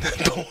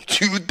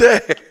 Don't you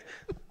dare.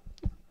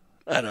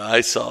 I know,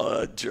 I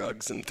saw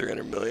drugs and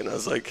 300 million. I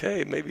was like,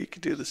 hey, maybe you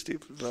could do the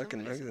stupid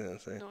fucking drug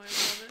thing. No, I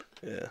love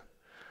it. Yeah.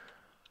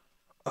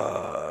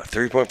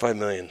 3.5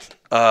 million.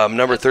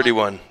 Number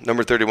 31.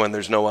 Number 31,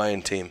 there's no I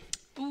in team.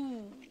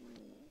 Ooh.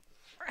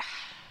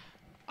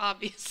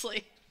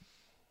 Obviously.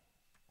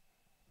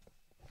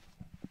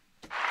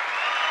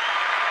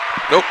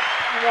 Nope.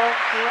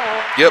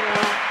 Yep.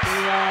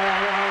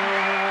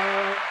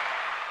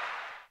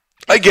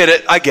 I get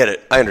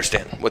it. I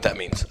understand what that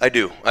means. I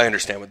do. I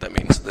understand what that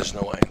means. There's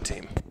no I in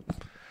team.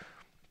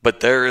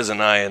 But there is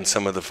an I in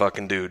some of the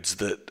fucking dudes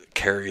that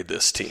carry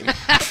this team.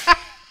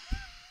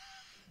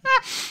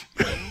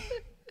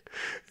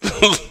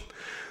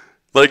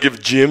 Like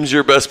if Jim's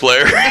your best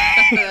player.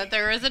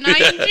 There is an I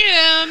in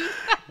Jim.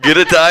 Get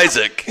it to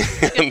Isaac.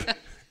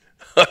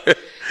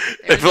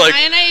 There's an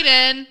I in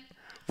Aiden.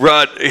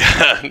 Rod,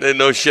 yeah,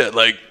 no shit.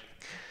 Like,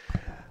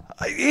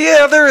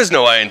 yeah, there is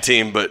no I in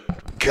team, but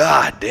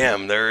god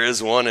damn, there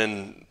is one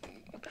in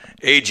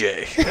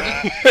AJ.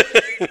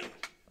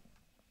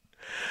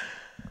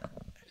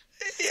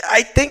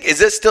 I think,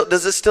 does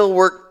it still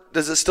work?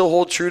 Does it still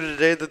hold true to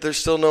today that there's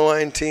still no I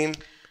in team?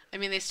 I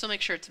mean, they still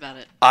make shirts about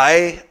it.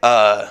 I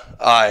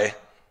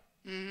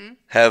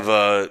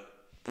have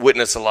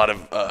witnessed a lot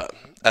of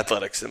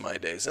athletics in my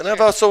days, and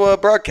I've also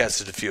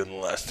broadcasted a few in the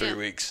last 3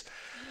 weeks.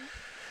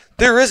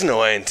 There is no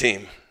I in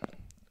team,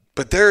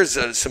 but there's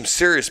some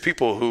serious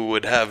people who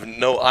would have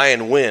no I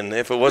in win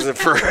if it wasn't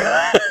for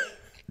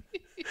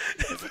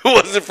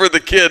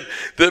the kid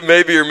that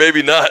maybe or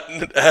maybe not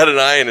had an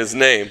I in his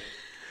name.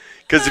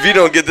 Because if you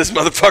don't get this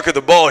motherfucker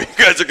the ball, you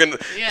guys are going to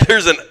 –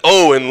 there's an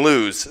O in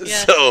lose. Yeah.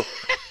 So,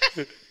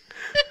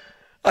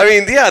 I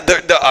mean, yeah,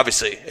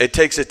 obviously, it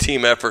takes a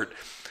team effort.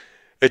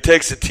 It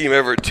takes a team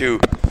effort to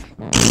 –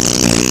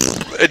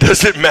 it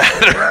doesn't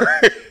matter.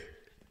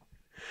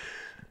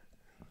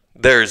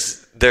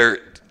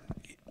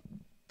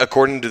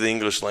 According to the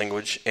English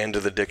language and to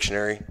the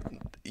dictionary,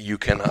 you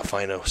cannot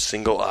find a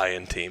single I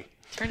in team.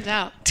 Turns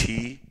out.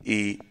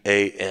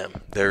 T-E-A-M.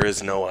 There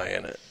is no I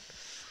in it.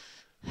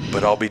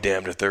 But I'll be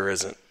damned if there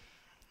isn't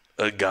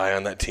a guy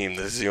on that team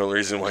that is the only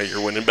reason why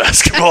you're winning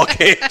basketball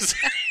games.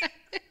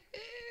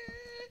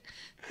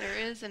 There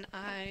is an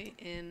I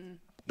in...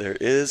 There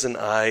is an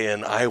I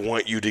in I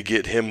want you to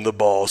get him the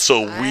ball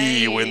so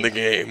we win the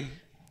game.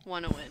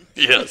 Want to win.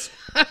 Yes.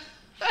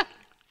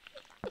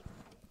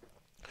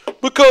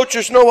 But coach,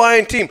 there's no I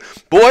in team.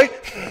 Boy,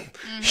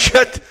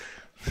 shut...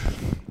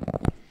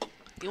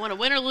 You want to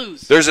win or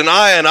lose? There's an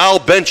I and I'll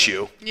bench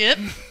you. Yep.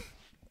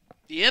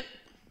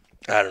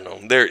 I don't know.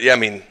 There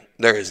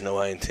is no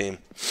I in team.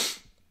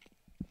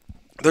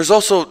 There's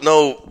also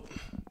no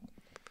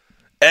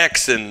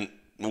X in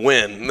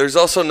win. There's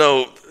also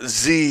no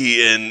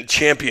Z in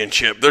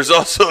championship. There's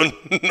also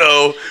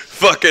no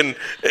fucking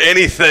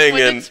anything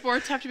in... When did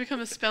sports have to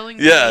become a spelling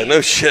bee? Yeah, no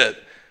shit.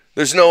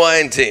 There's no I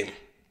in team.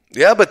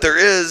 Yeah, but there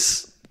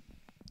is...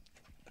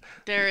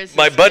 There is...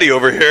 My buddy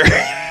over here...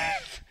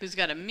 Who's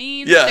got a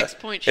mean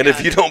 6-point shot. And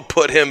if you don't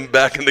put him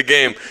back in the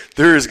game,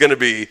 there is going to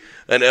be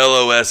an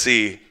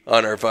LOSE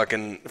on our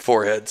fucking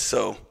foreheads.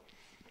 So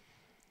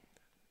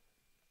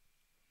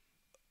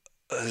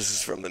this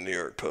is from the New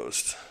York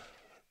Post.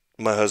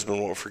 My husband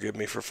won't forgive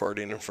me for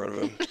farting in front of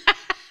him.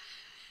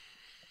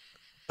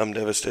 I'm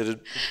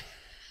devastated.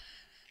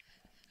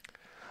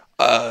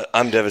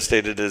 I'm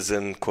devastated as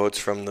in quotes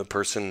from the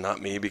person, not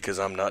me, because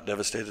I'm not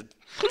devastated.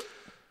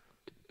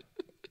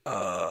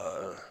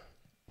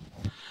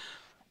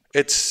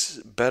 It's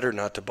better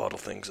not to bottle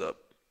things up.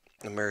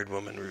 A married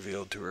woman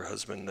revealed to her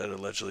husband that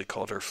allegedly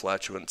called her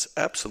flatulence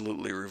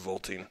absolutely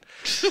revolting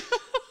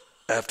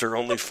after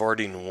only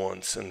farting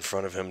once in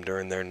front of him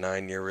during their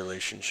 9-year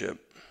relationship.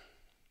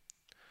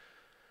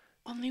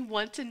 Only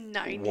once in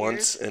 9 years?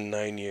 Once in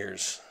 9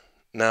 years.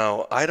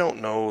 Now, I don't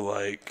know,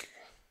 like,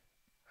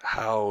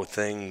 how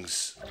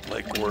things,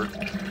 like, work.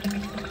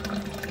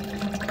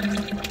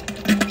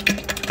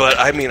 But,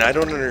 I mean, I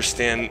don't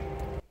understand...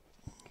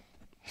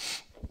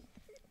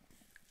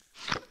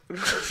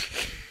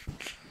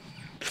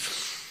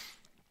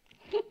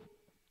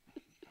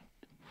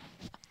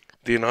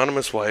 The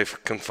anonymous wife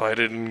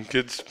confided in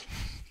kids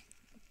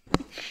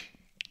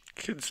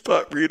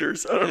spot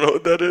readers. I don't know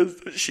what that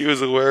is. She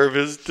was aware of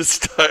his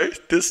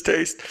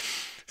distaste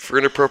for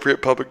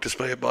inappropriate public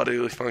display of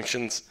bodily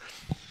functions,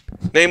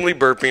 namely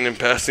burping and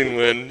passing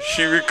wind.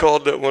 She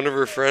recalled that one of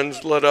her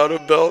friends let out a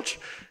belch,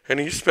 and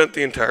he spent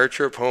the entire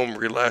trip home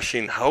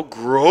relashing how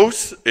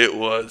gross it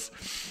was.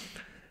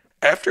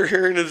 After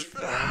hearing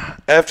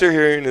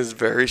his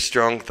very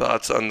strong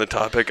thoughts on the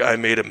topic, I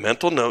made a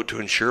mental note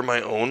to ensure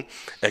my own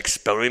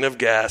expelling of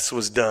gas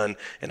was done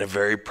in a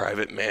very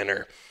private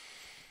manner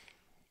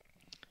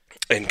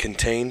and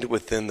contained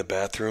within the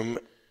bathroom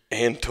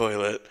and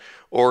toilet,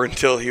 or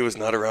until he was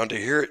not around to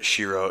hear it,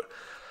 she wrote.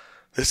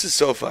 This is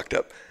so fucked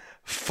up.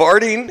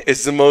 Farting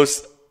is the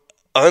most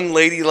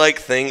unladylike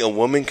thing a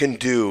woman can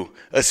do,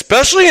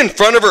 especially in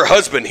front of her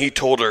husband, he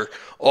told her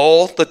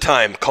all the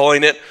time,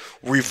 calling it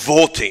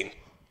revolting.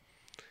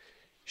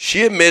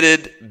 She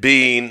admitted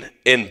being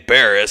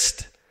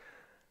embarrassed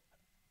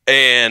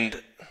and,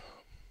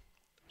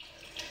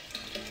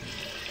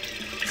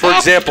 for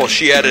example,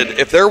 she added,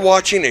 if they're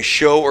watching a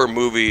show or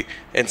movie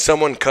and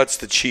someone cuts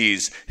the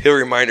cheese, he'll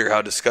remind her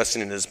how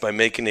disgusting it is by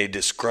making a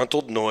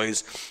disgruntled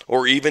noise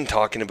or even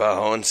talking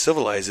about how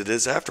uncivilized it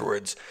is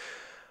afterwards.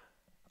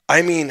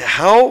 I mean,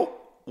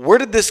 where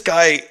did this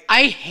guy...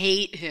 I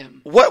hate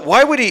him.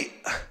 Why would he...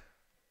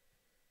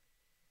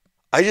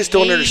 I just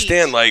don't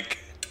understand, like...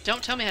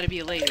 Don't tell me how to be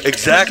a lady.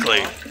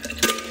 Exactly.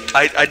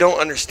 I don't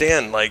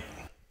understand. Like,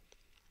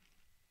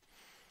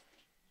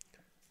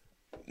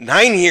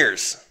 9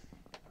 years.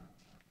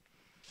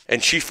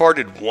 And she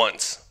farted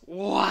once.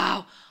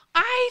 Wow.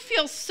 I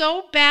feel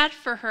so bad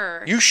for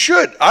her. You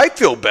should. I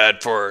feel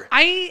bad for her.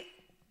 I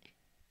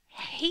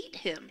hate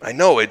him. I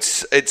know.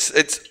 It's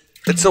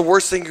the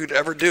worst thing you could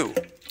ever do.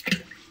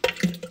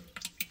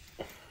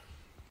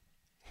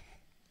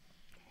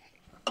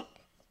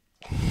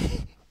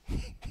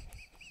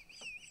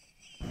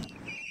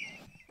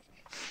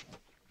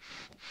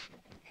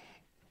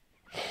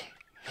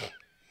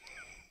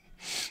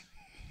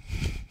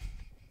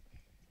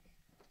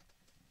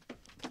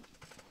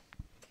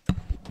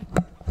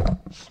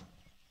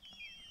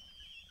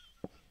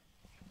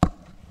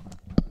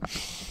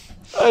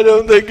 I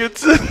don't think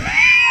it's...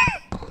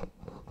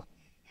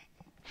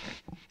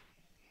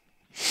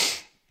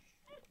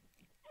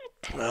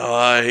 Oh,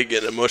 I hate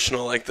getting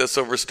emotional like this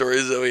over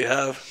stories that we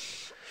have.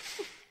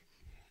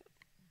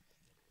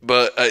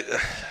 But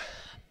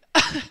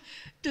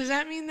Does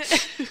that mean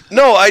that...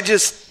 No, I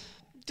just...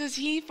 Does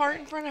he fart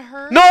in front of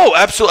her? No,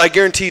 absolutely. I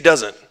guarantee he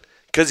doesn't.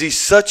 Because he's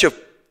such a...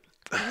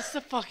 It's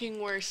the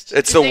fucking worst.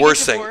 It's the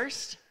worst thing.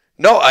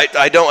 No,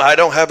 I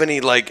don't have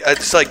any, like...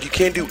 It's like you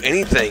can't do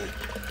anything,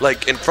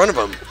 like, in front of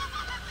him.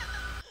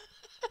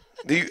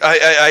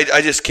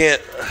 I just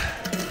can't...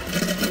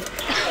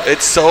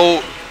 It's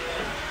so...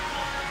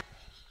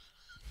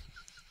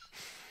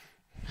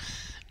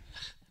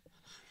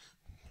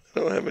 I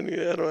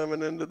don't have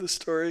an end to the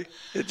story.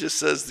 It just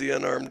says the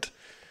unarmed...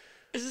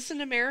 Is this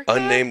in America?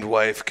 Unnamed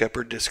wife kept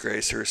her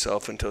disgrace to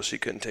herself until she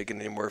couldn't take it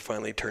anymore,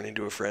 finally turning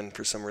to a friend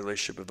for some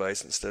relationship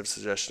advice instead of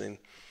suggesting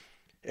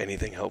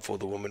anything helpful.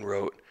 The woman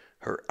wrote.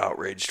 Her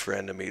outraged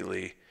friend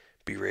immediately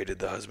berated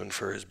the husband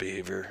for his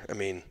behavior. I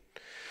mean...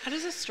 How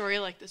does a story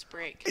like this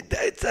break?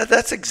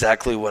 That's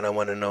exactly what I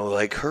want to know.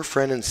 Like, her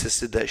friend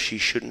insisted that she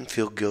shouldn't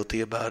feel guilty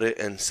about it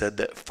and said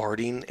that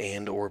farting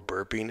and or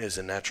burping is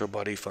a natural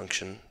body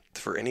function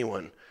for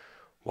anyone.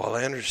 While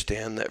I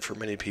understand that for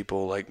many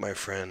people, like my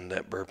friend,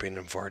 that burping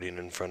and farting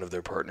in front of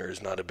their partner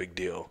is not a big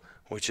deal,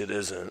 which it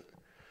isn't,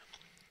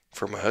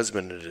 for my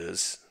husband it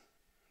is.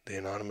 The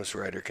anonymous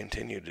writer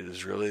continued, it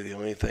is really the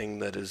only thing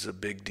that is a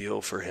big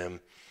deal for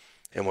him.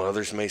 And while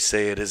others may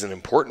say it isn't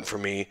important for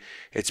me,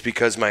 it's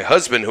because my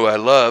husband, who I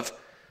love,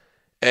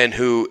 and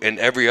who in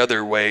every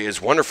other way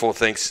is wonderful,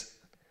 thinks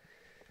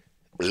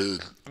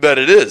that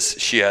it is,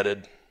 she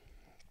added.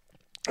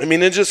 I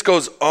mean, it just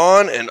goes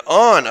on and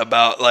on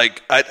about,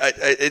 like,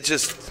 it's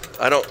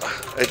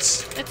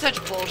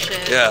such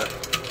bullshit. Yeah.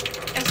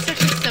 It's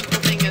such a simple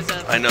thing as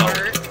a I know.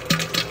 fart.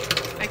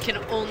 I can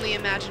only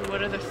imagine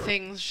what other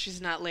things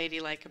she's not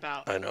ladylike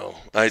about. I know.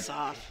 It's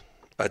off.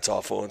 It's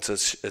awful. It's a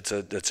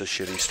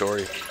shitty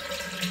story.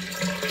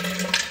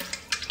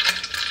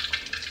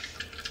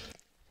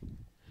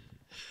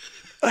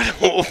 I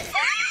don't.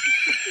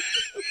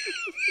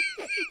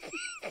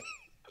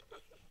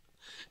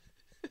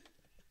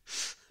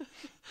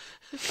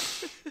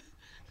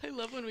 I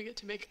love when we get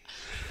to make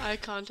eye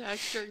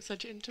contact during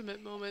such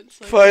intimate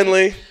moments. Like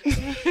Finally.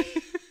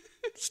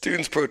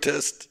 Students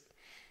protest.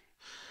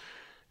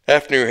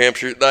 After New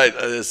Hampshire.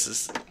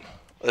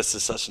 This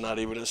is such not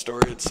even a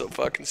story. It's so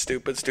fucking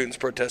stupid. Students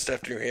protest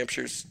after New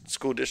Hampshire's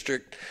school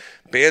district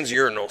bans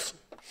urinals.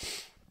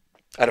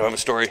 I don't have a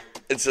story.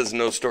 It says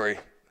no story.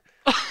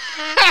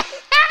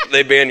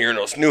 They ban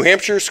urinals. New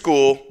Hampshire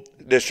school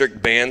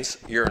district bans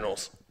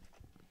urinals.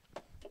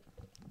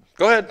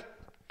 Go ahead.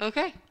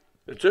 Okay.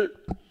 That's it.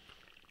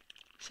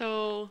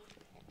 So,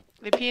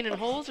 they peeing in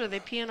holes or are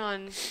they peeing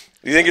on...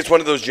 You think it's one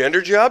of those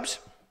gender jobs?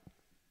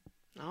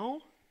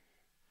 No.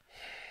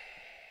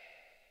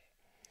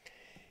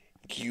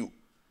 You,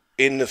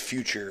 in the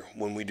future,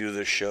 when we do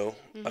this show,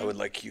 I would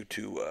like you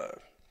to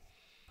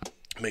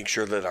make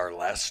sure that our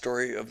last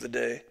story of the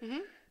day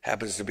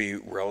happens to be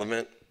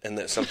relevant and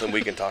that's something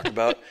we can talk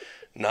about.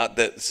 Not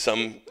that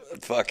some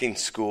fucking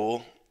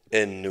school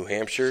in New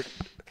Hampshire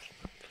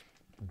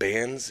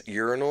bans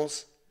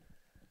urinals.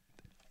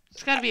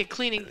 It's got to be a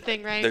cleaning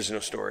thing, right? There's no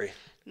story.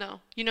 No.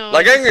 You know...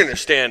 Like, I can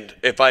understand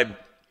if I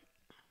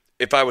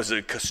was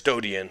a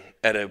custodian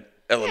at an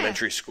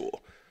elementary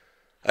school.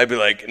 I'd be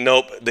like,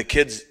 nope,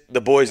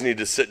 the boys need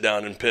to sit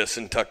down and piss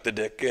and tuck the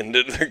dick in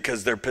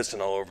because they're pissing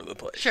all over the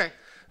place. Sure.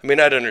 I mean,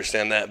 I'd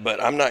understand that,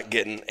 but I'm not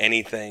getting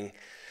anything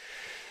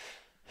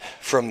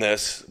from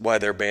this, why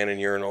they're banning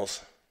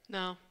urinals.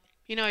 No.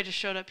 You know I just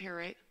showed up here,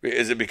 right?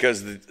 Is it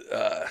because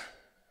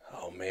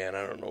oh man,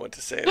 I don't know what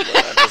to say. What I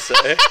have to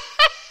say.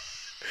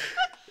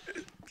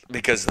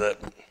 Because the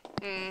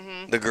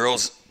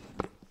girls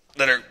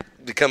that are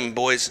becoming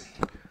boys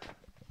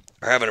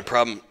are having a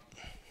problem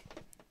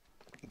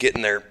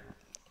getting their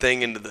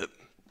thing into the...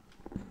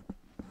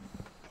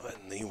 What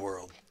in the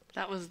world?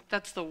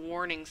 That's the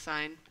warning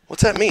sign.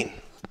 What's that mean?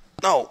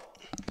 No.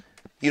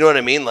 You know what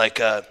I mean? Like,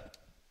 it's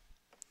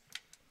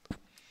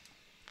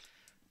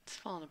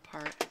falling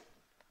apart.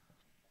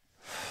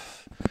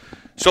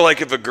 So,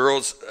 like, if a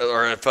girl's...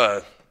 Or if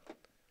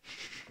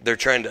they're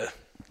trying to...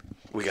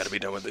 We got to be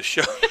done with this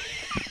show.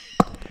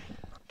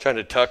 Trying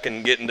to tuck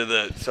and get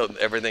into so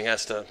everything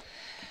has to.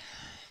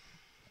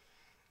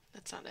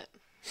 That's not it.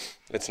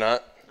 It's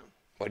not? No.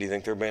 Why do you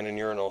think they're banning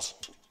urinals?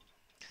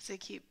 Because they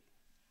keep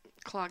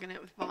clogging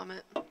it with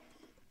vomit.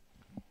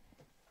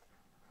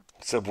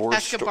 It's a worst.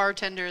 Ask a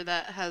bartender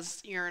that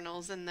has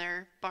urinals in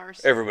their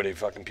bars. Everybody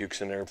fucking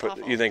pukes in there.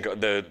 You think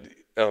the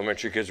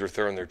elementary kids were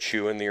throwing their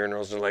chew in the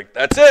urinals and they're like,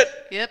 that's it.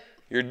 Yep.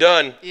 You're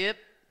done. Yep.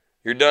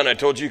 You're done. I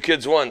told you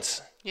kids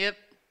once. Yep.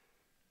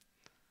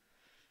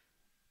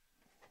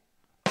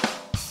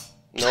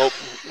 Nope.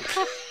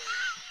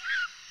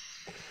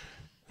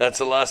 That's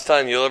the last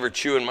time you'll ever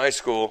chew in my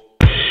school.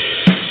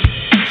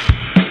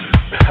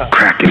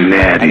 Cracking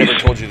natties. I never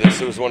told you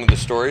this. It was one of the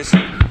stories.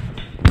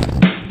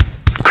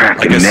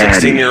 Cracking like a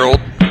 16-year-old.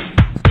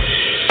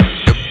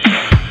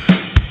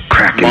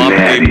 Cracking mom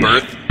natties. gave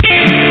birth.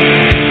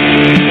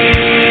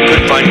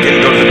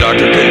 Couldn't go to the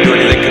doctor, couldn't do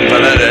anything, couldn't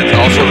find that. And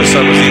also, the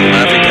son was eating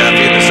Laffy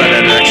Taffy, and the son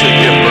had to actually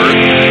give birth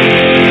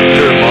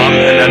to her mom,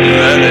 and had to do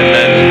that.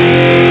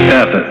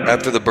 And then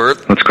after the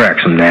birth, let's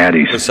crack some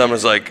natties. The son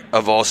was like,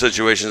 of all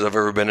situations I've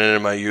ever been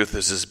in my youth,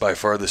 this is by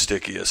far the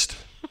stickiest.